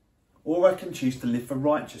making. Or I can choose to live for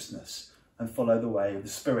righteousness and follow the way of the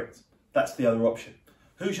Spirit. That's the other option.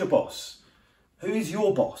 Who's your boss? Who is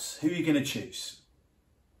your boss? Who are you going to choose?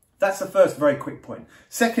 That's the first very quick point.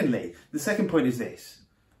 Secondly, the second point is this.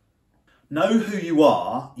 Know who you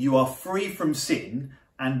are free from sin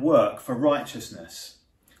and work for righteousness.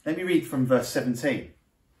 Let me read from verse 17.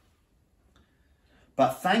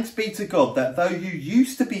 But thanks be to God that though you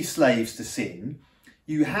used to be slaves to sin,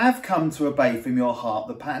 you have come to obey from your heart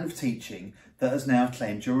the pattern of teaching that has now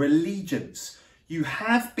claimed your allegiance. You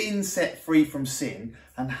have been set free from sin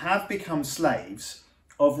and have become slaves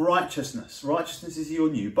of righteousness. Righteousness is your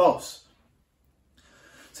new boss.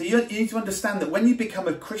 So you need to understand that when you become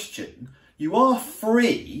a Christian, you are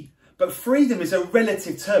free, but freedom is a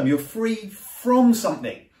relative term. You're free from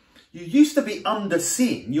something. You used to be under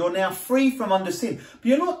sin. You're now free from under sin. But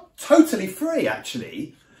you're not totally free,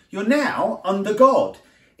 actually. You're now under God.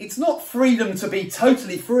 It's not freedom to be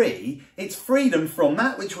totally free. It's freedom from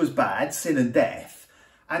that which was bad, sin and death,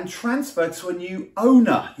 and transferred to a new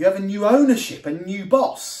owner. You have a new ownership, a new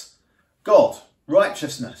boss. God,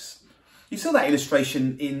 righteousness. You saw that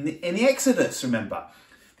illustration in the Exodus, remember?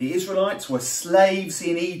 The Israelites were slaves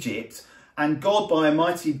in Egypt, and God, by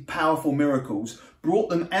mighty powerful miracles, brought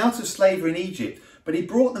them out of slavery in Egypt, but he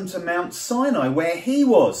brought them to Mount Sinai where he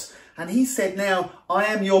was. And he said, now, I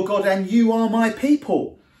am your God and you are my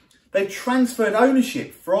people. They've transferred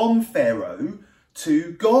ownership from Pharaoh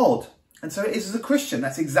to God. And so it is as a Christian.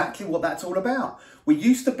 That's exactly what that's all about. We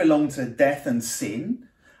used to belong to death and sin,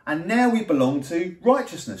 and now we belong to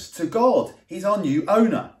righteousness, to God. He's our new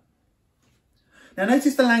owner. Now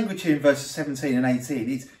notice the language here in verses 17 and 18.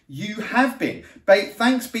 It's you have been.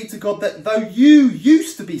 Thanks be to God that though you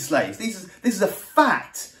used to be slaves. This is a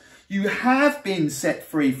fact. You have been set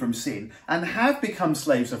free from sin and have become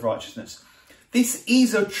slaves of righteousness. This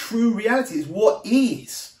is a true reality. It's what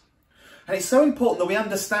is. And it's so important that we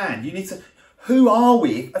understand. You need to, who are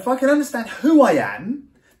we? If I can understand who I am,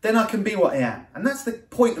 then I can be what I am. And that's the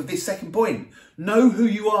point of this second point. Know who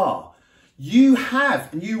you are. You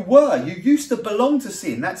have, and you were, you used to belong to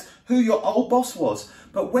sin. That's who your old boss was.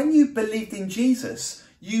 But when you believed in Jesus,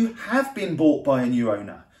 you have been bought by a new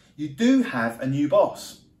owner. You do have a new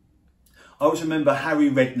boss. I always remember Harry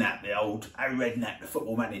Redknapp, the old Harry Redknapp, the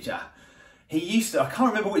football manager. He used to, I can't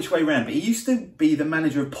remember which way round, but he used to be the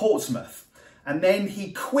manager of Portsmouth. And then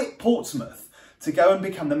he quit Portsmouth to go and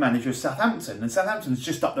become the manager of Southampton. And Southampton's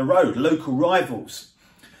just up the road, local rivals.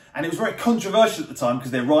 And it was very controversial at the time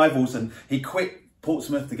because they're rivals, and he quit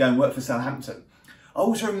Portsmouth to go and work for Southampton. I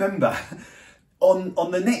also remember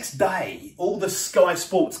on the next day, all the Sky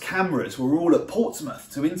Sports cameras were all at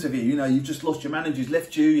Portsmouth to interview. You know, you've just lost your manager, he's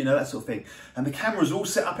left you, you know, that sort of thing. And the cameras all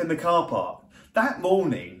set up in the car park. That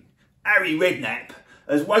morning, Harry Redknapp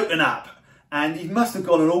has woken up and he must have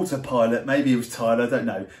gone on autopilot. Maybe he was tired, I don't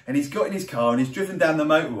know. And he's got in his car and he's driven down the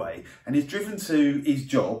motorway and he's driven to his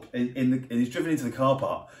job and he's driven into the car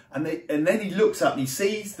park. And then he looks up and he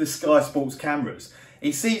sees the Sky Sports cameras.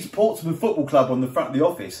 He sees Portsmouth Football Club on the front of the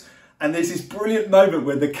office. And there's this brilliant moment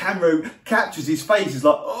where the camera captures his face. He's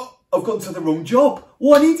like, oh, I've gone to the wrong job.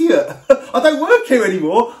 What an idiot. I don't work here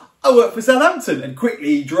anymore. I work for Southampton. And quickly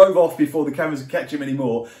he drove off before the cameras could catch him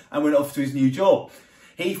anymore and went off to his new job.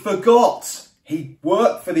 He forgot He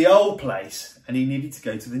worked for the old place and he needed to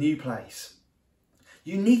go to the new place.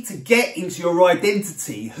 You need to get into your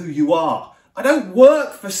identity, who you are. I don't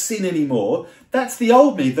work for sin anymore. That's the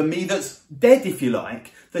old me, the me that's dead, if you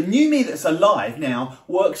like. The new me that's alive now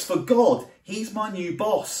works for God. He's my new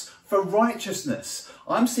boss for righteousness.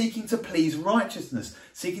 I'm seeking to please righteousness,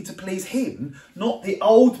 seeking to please him, not the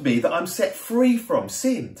old me that I'm set free from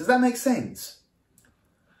sin. Does that make sense?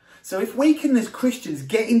 So if we can, as Christians,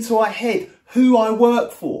 get into our head who I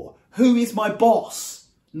work for, who is my boss,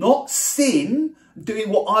 not sin, doing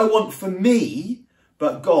what I want for me,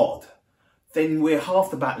 but God, then we're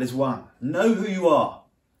half the battle is won. Know who you are.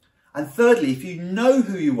 And thirdly, if you know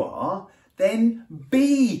who you are, then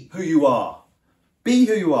be who you are. Be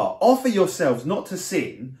who you are. Offer yourselves not to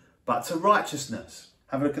sin, but to righteousness.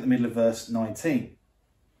 Have a look at the middle of verse 19.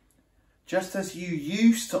 Just as you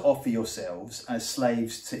used to offer yourselves as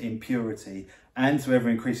slaves to impurity and to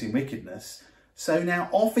ever-increasing wickedness, so now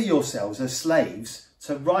offer yourselves as slaves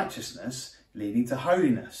to righteousness, leading to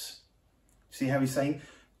holiness. See how he's saying,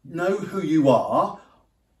 know who you are,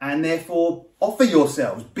 and therefore offer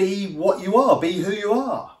yourselves. Be what you are. Be who you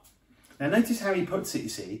are. Now notice how he puts it, you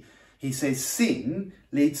see. He says sin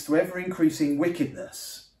leads to ever-increasing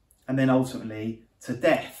wickedness, and then ultimately to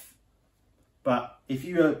death. But if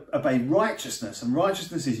you obey righteousness, and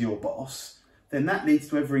righteousness is your boss, then that leads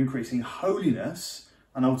to ever-increasing holiness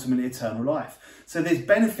and ultimately eternal life. So there's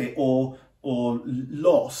benefit or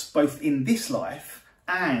loss both in this life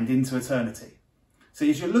and into eternity. So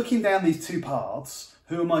as you're looking down these two paths,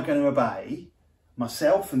 who am I going to obey?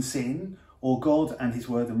 Myself and sin, or God and his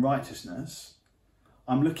word and righteousness?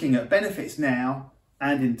 I'm looking at benefits now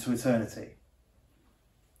and into eternity.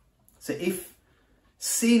 So if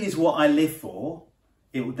sin is what I live for,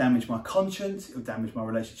 it will damage my conscience, it will damage my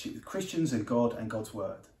relationship with Christians and God and God's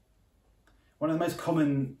word. One of the most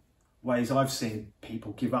common ways I've seen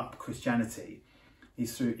people give up Christianity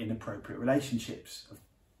is through inappropriate relationships of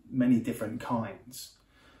many different kinds.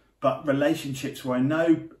 But relationships where I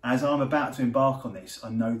know, as I'm about to embark on this, I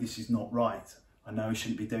know this is not right. I know I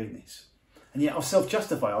shouldn't be doing this. And yet I'll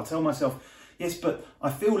self-justify. I'll tell myself, yes, but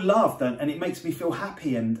I feel loved and it makes me feel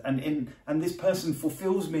happy and this person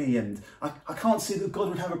fulfills me and I can't see that God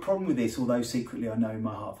would have a problem with this, although secretly I know in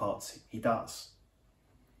my heart of hearts he does.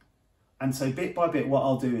 And so bit by bit what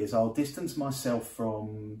I'll do is I'll distance myself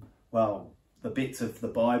from, well, the bits of the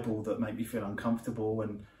Bible that make me feel uncomfortable,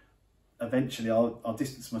 and eventually I'll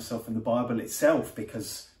distance myself from the Bible itself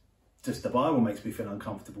because just the Bible makes me feel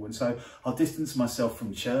uncomfortable. And so I'll distance myself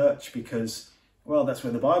from church because, well, that's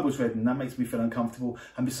where the Bible's read and that makes me feel uncomfortable.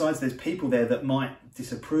 And besides, there's people there that might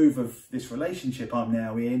disapprove of this relationship I'm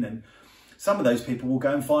now in. And some of those people will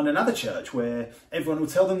go and find another church where everyone will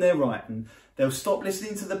tell them they're right. And they'll stop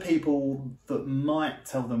listening to the people that might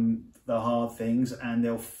tell them the hard things, and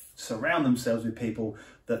they'll surround themselves with people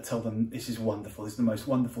that tell them this is wonderful, this is the most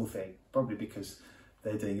wonderful thing, probably because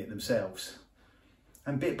they're doing it themselves.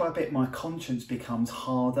 And bit by bit, my conscience becomes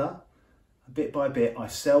harder. Bit by bit, I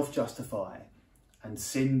self-justify and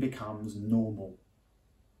sin becomes normal.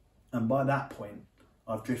 And by that point,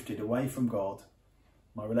 I've drifted away from God.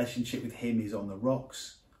 My relationship with him is on the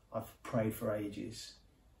rocks. I've prayed for ages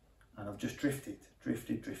and I've just drifted.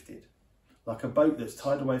 Like a boat that's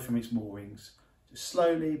tied away from its moorings, just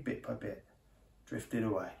slowly, bit by bit, drifted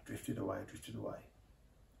away.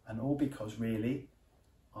 And all because really,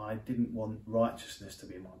 I didn't want righteousness to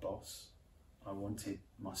be my boss. I wanted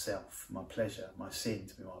myself, my pleasure, my sin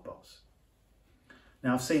to be my boss.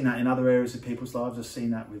 Now I've seen that in other areas of people's lives. I've seen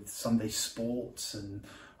that with Sunday sports, and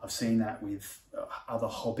I've seen that with other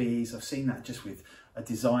hobbies. I've seen that just with a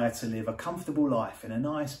desire to live a comfortable life in a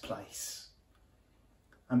nice place.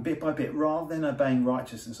 And bit by bit, rather than obeying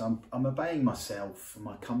righteousness, I'm obeying myself,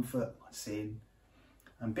 my comfort, my sin.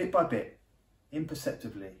 And bit by bit,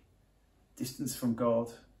 imperceptibly, distance from God.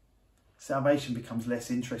 Salvation becomes less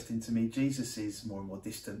interesting to me. Jesus is more and more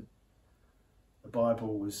distant. The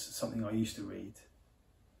Bible was something I used to read.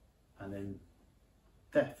 And then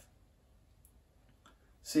death.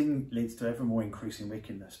 Sin leads to ever more increasing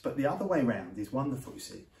wickedness. But the other way around is wonderful, you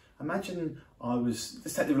see. Imagine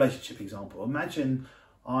let's take the relationship example. Imagine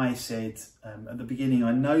I said at the beginning,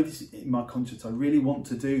 I know this is in my conscience, I really want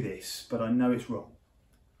to do this, but I know it's wrong.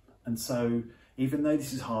 And so even though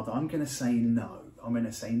this is hard, I'm going to say no. I'm going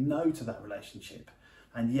to say no to that relationship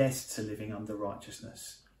and yes to living under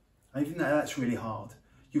righteousness. And even though that's really hard,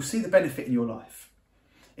 you'll see the benefit in your life.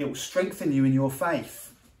 It will strengthen you in your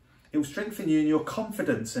faith. It will strengthen you in your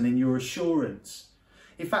confidence and in your assurance.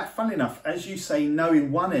 In fact, funnily enough, as you say no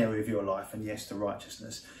in one area of your life and yes to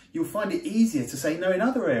righteousness, you'll find it easier to say no in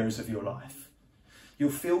other areas of your life.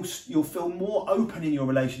 You'll feel more open in your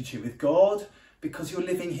relationship with God because you're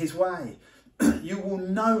living his way. You will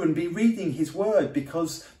know and be reading his word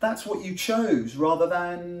because that's what you chose rather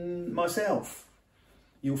than myself.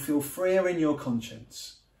 You'll feel freer in your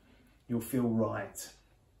conscience. You'll feel right.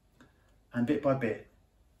 And bit by bit,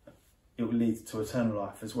 it will lead to eternal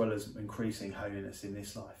life as well as increasing holiness in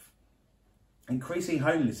this life. Increasing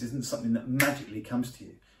holiness isn't something that magically comes to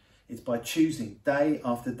you. It's by choosing day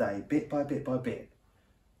after day, bit by bit by bit,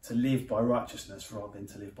 to live by righteousness rather than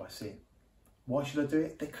to live by sin. Why should I do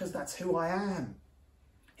it? Because that's who I am.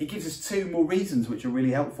 He gives us two more reasons which are really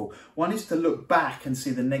helpful. One is to look back and see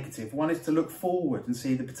the negative. One is to look forward and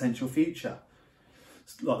see the potential future.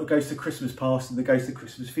 It's like the Ghost of Christmas Past and the Ghost of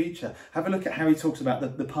Christmas Future. Have a look at how he talks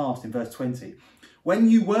about the past in verse 20. When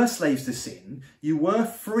you were slaves to sin, you were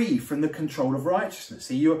free from the control of righteousness.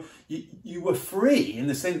 See, you were free in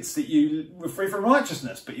the sense that you were free from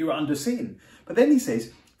righteousness, but you were under sin. But then he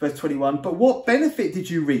says, verse 21, but what benefit did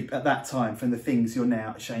you reap at that time from the things you're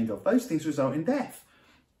now ashamed of? Those things result in death.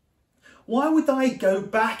 Why would I go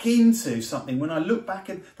back into something when I look back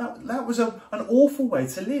and that was an awful way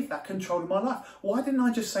to live, that control of my life? Why didn't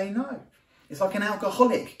I just say no? It's like an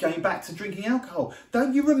alcoholic going back to drinking alcohol.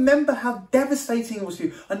 Don't you remember how devastating it was for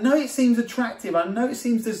you? I know it seems attractive. I know it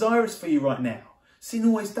seems desirous for you right now. Sin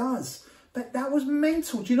always does. But that was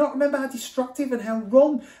mental. Do you not remember how destructive and how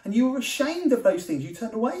wrong? And you were ashamed of those things. You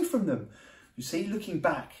turned away from them. You see, looking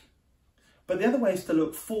back. But the other way is to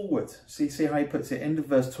look forward. See how he puts it, end of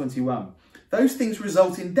verse 21. Those things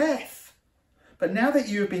result in death. But now that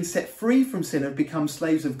you have been set free from sin and become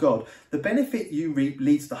slaves of God, the benefit you reap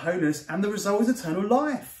leads to holiness and the result is eternal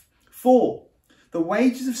life. 4. The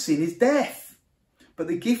wages of sin is death, but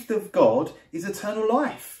the gift of God is eternal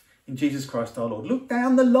life in Jesus Christ our Lord. Look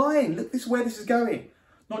down the line. Look where this is going.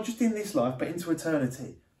 Not just in this life, but into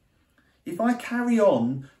eternity. If I carry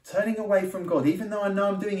on turning away from God, even though I know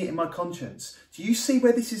I'm doing it in my conscience, do you see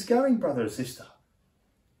where this is going, brother or sister?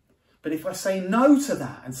 But if I say no to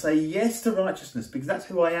that and say yes to righteousness, because that's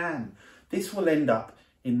who I am, this will end up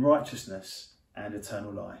in righteousness and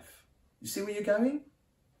eternal life. You see where you're going?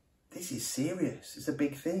 This is serious. It's a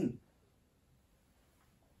big thing.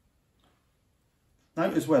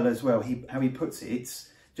 Note as well how he puts it. It's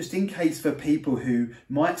just in case for people who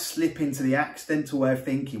might slip into the accidental way of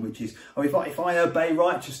thinking, which is, oh, if I obey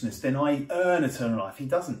righteousness, then I earn eternal life. He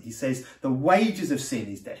doesn't. He says the wages of sin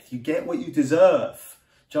is death. You get what you deserve.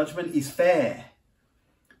 Judgment is fair,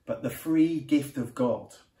 but the free gift of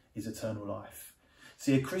God is eternal life.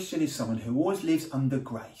 See, a Christian is someone who always lives under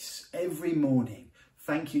grace every morning.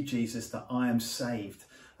 Thank you, Jesus, that I am saved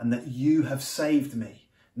and that you have saved me.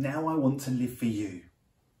 Now I want to live for you.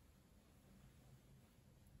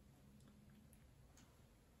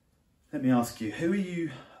 Let me ask you, who are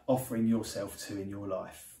you offering yourself to in your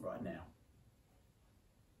life right now?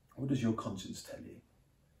 What does your conscience tell you?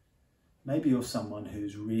 Maybe you're someone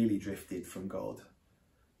who's really drifted from God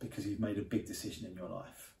because you've made a big decision in your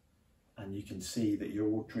life and you can see that you're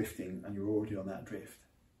all drifting and you're already on that drift.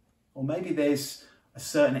 Or maybe there's a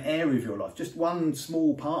certain area of your life, just one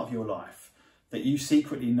small part of your life, that you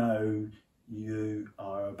secretly know you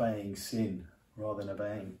are obeying sin rather than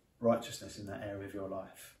obeying righteousness in that area of your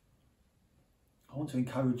life. I want to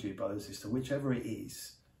encourage you, brothers and sisters, whichever it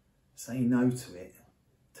is, say no to it,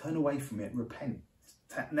 turn away from it, repent.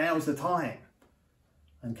 Now is the time,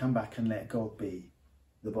 and come back and let God be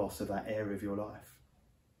the boss of that area of your life.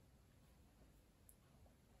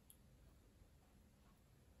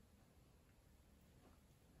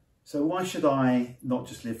 So why should I not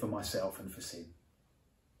just live for myself and for sin?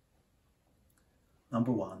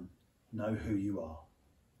 Number one, know who you are.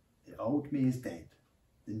 The old me is dead.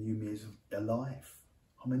 The new me is alive.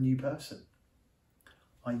 I'm a new person.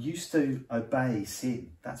 I used to obey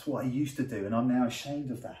sin. That's what I used to do, and I'm now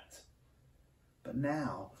ashamed of that. But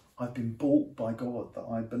now I've been bought by God that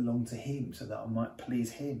I belong to him so that I might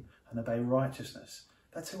please him and obey righteousness.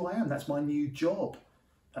 That's who I am. That's my new job.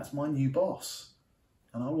 That's my new boss.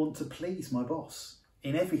 And I want to please my boss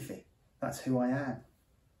in everything. That's who I am.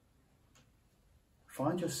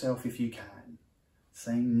 Find yourself, if you can,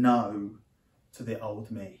 saying no to the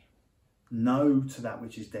old me. No to that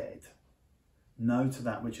which is dead. No to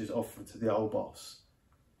that which is offered to the old boss.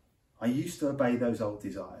 I used to obey those old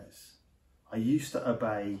desires. I used to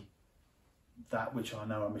obey that which I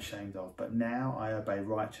know I'm ashamed of, but now I obey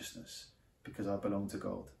righteousness because I belong to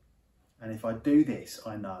God. And if I do this,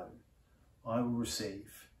 I know I will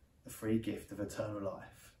receive the free gift of eternal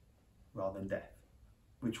life rather than death.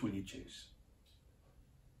 Which will you choose?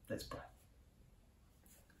 Let's pray.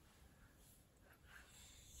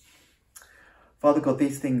 Father God,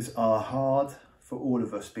 these things are hard for all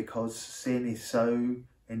of us, because sin is so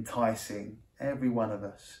enticing, every one of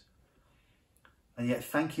us. And yet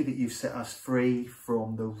thank you that you've set us free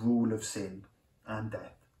from the rule of sin and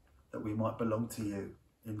death, that we might belong to you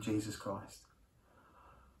in Jesus Christ.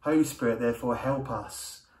 Holy Spirit, therefore, help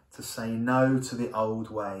us to say no to the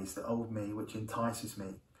old ways, the old me which entices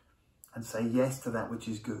me, and say yes to that which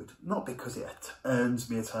is good, not because it earns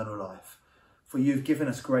me eternal life, for you've given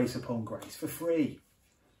us grace upon grace for free,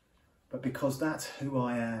 but because that's who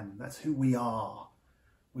I am, that's who we are.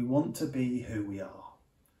 We want to be who we are.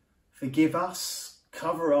 Forgive us,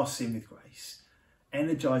 cover our sin with grace,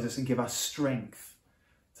 energize us and give us strength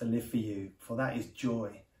to live for you, for that is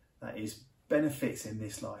joy, that is benefits in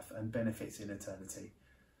this life and benefits in eternity.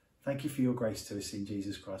 Thank you for your grace to us in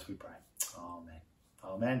Jesus Christ, we pray. Amen.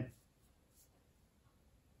 Amen.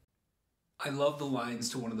 I love the lines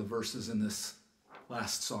to one of the verses in this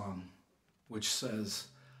last song, which says,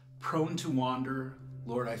 "Prone to wander,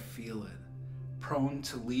 Lord, I feel it. Prone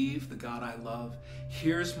to leave the God I love.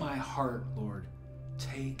 Here's my heart, Lord.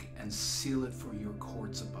 Take and seal it for your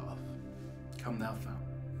courts above. Come thou fount."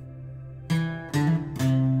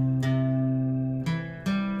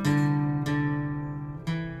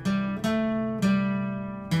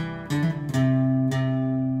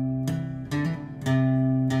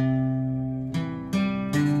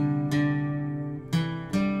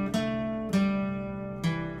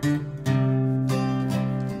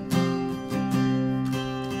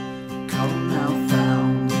 Come thou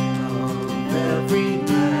fount of every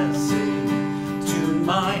blessing, to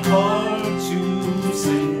my heart to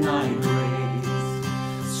sing thy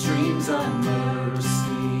praise. Streams of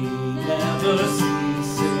mercy never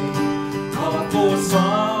ceasing, call for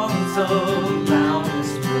songs of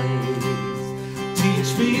loudest praise.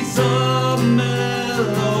 Teach me some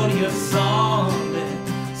melodious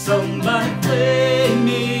sonnet, sung by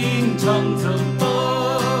flaming tongues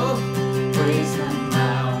above. Praise the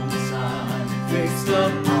fixed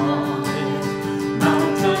upon it,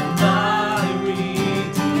 mount of thy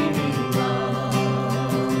redeeming love.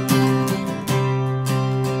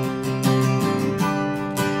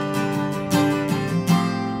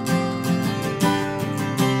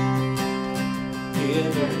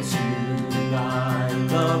 Hitherto thy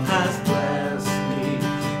love has blessed me,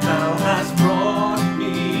 thou hast brought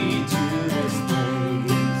me to this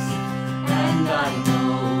place, and I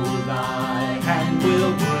know thy hand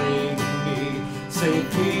will bring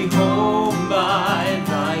safely home by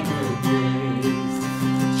thy good grace.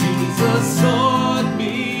 Jesus sought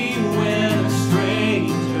me when a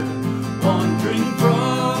stranger, wandering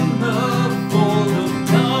from the fold of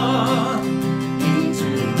God. He to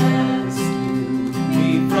rescue me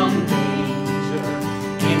from danger,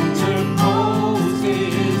 interposed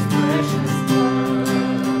his precious blood.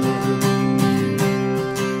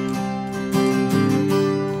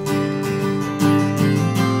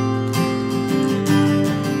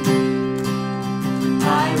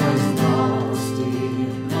 I was lost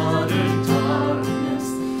in utter darkness,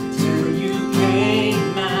 till you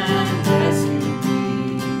came and rescued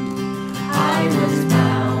me. I was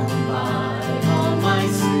bound by all my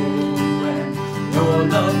sin, when your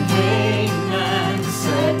love came and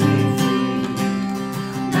set me free.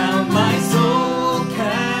 Now my soul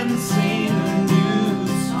can sing a new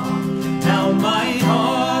song, now my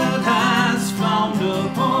heart has found a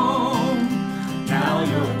home. Now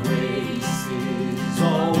your grace is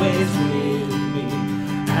always with me,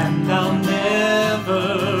 and I'll never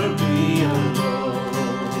be alone.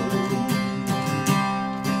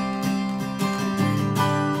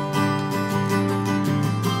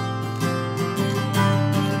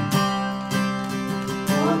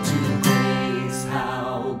 Oh, to grace,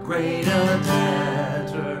 how great a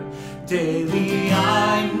debtor daily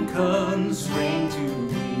I'm constrained to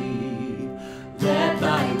be. Let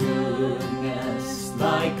thy goodness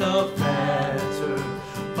like a fetter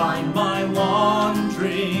bind my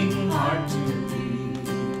wandering heart to thee.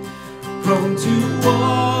 Prone to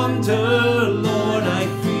wander, Lord, I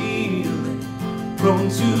feel it. Prone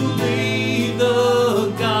to leave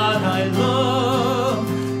the God I love.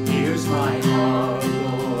 Here's my heart,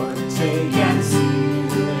 Lord, take and seal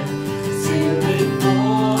it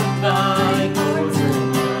for thy courts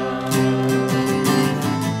above.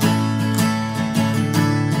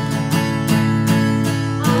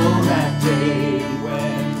 Oh, that day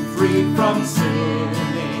when free from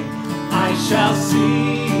sinning, I shall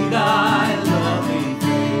see thy lovely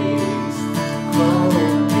face,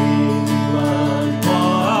 clothed in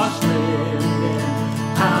blood-washed linen.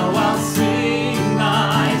 How I'll sing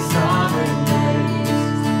thy sovereign praise.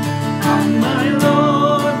 And my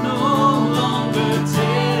Lord, no longer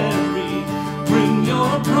tarry, bring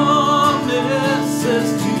your promise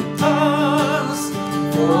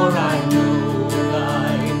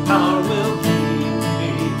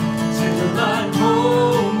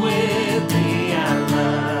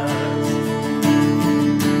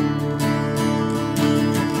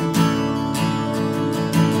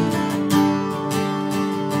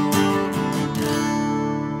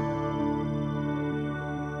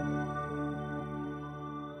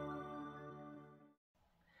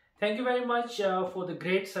Thank you very much for the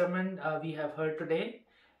great sermon we have heard today.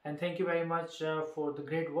 And thank you very much for the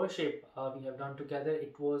great worship we have done together.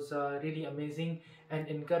 It was really amazing and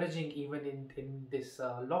encouraging even in this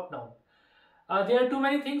lockdown. There are too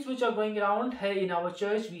many things which are going around in our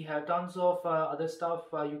church. We have tons of other stuff.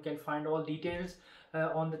 You can find all details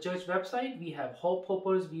on the church website. We have Hope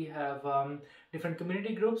Hoppers. We have different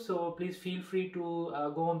community groups. So please feel free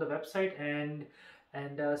to go on the website and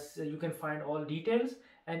so you can find all details.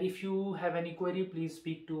 And if you have any query, please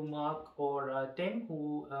speak to Mark or Tim,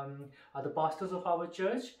 who are the pastors of our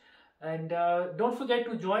church. And don't forget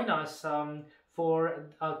to join us for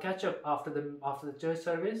a catch up after the church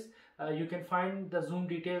service. You can find the Zoom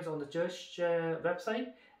details on the church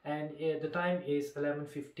website, and the time is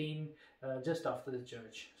 11:15, just after the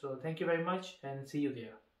church. So thank you very much, and see you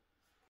there.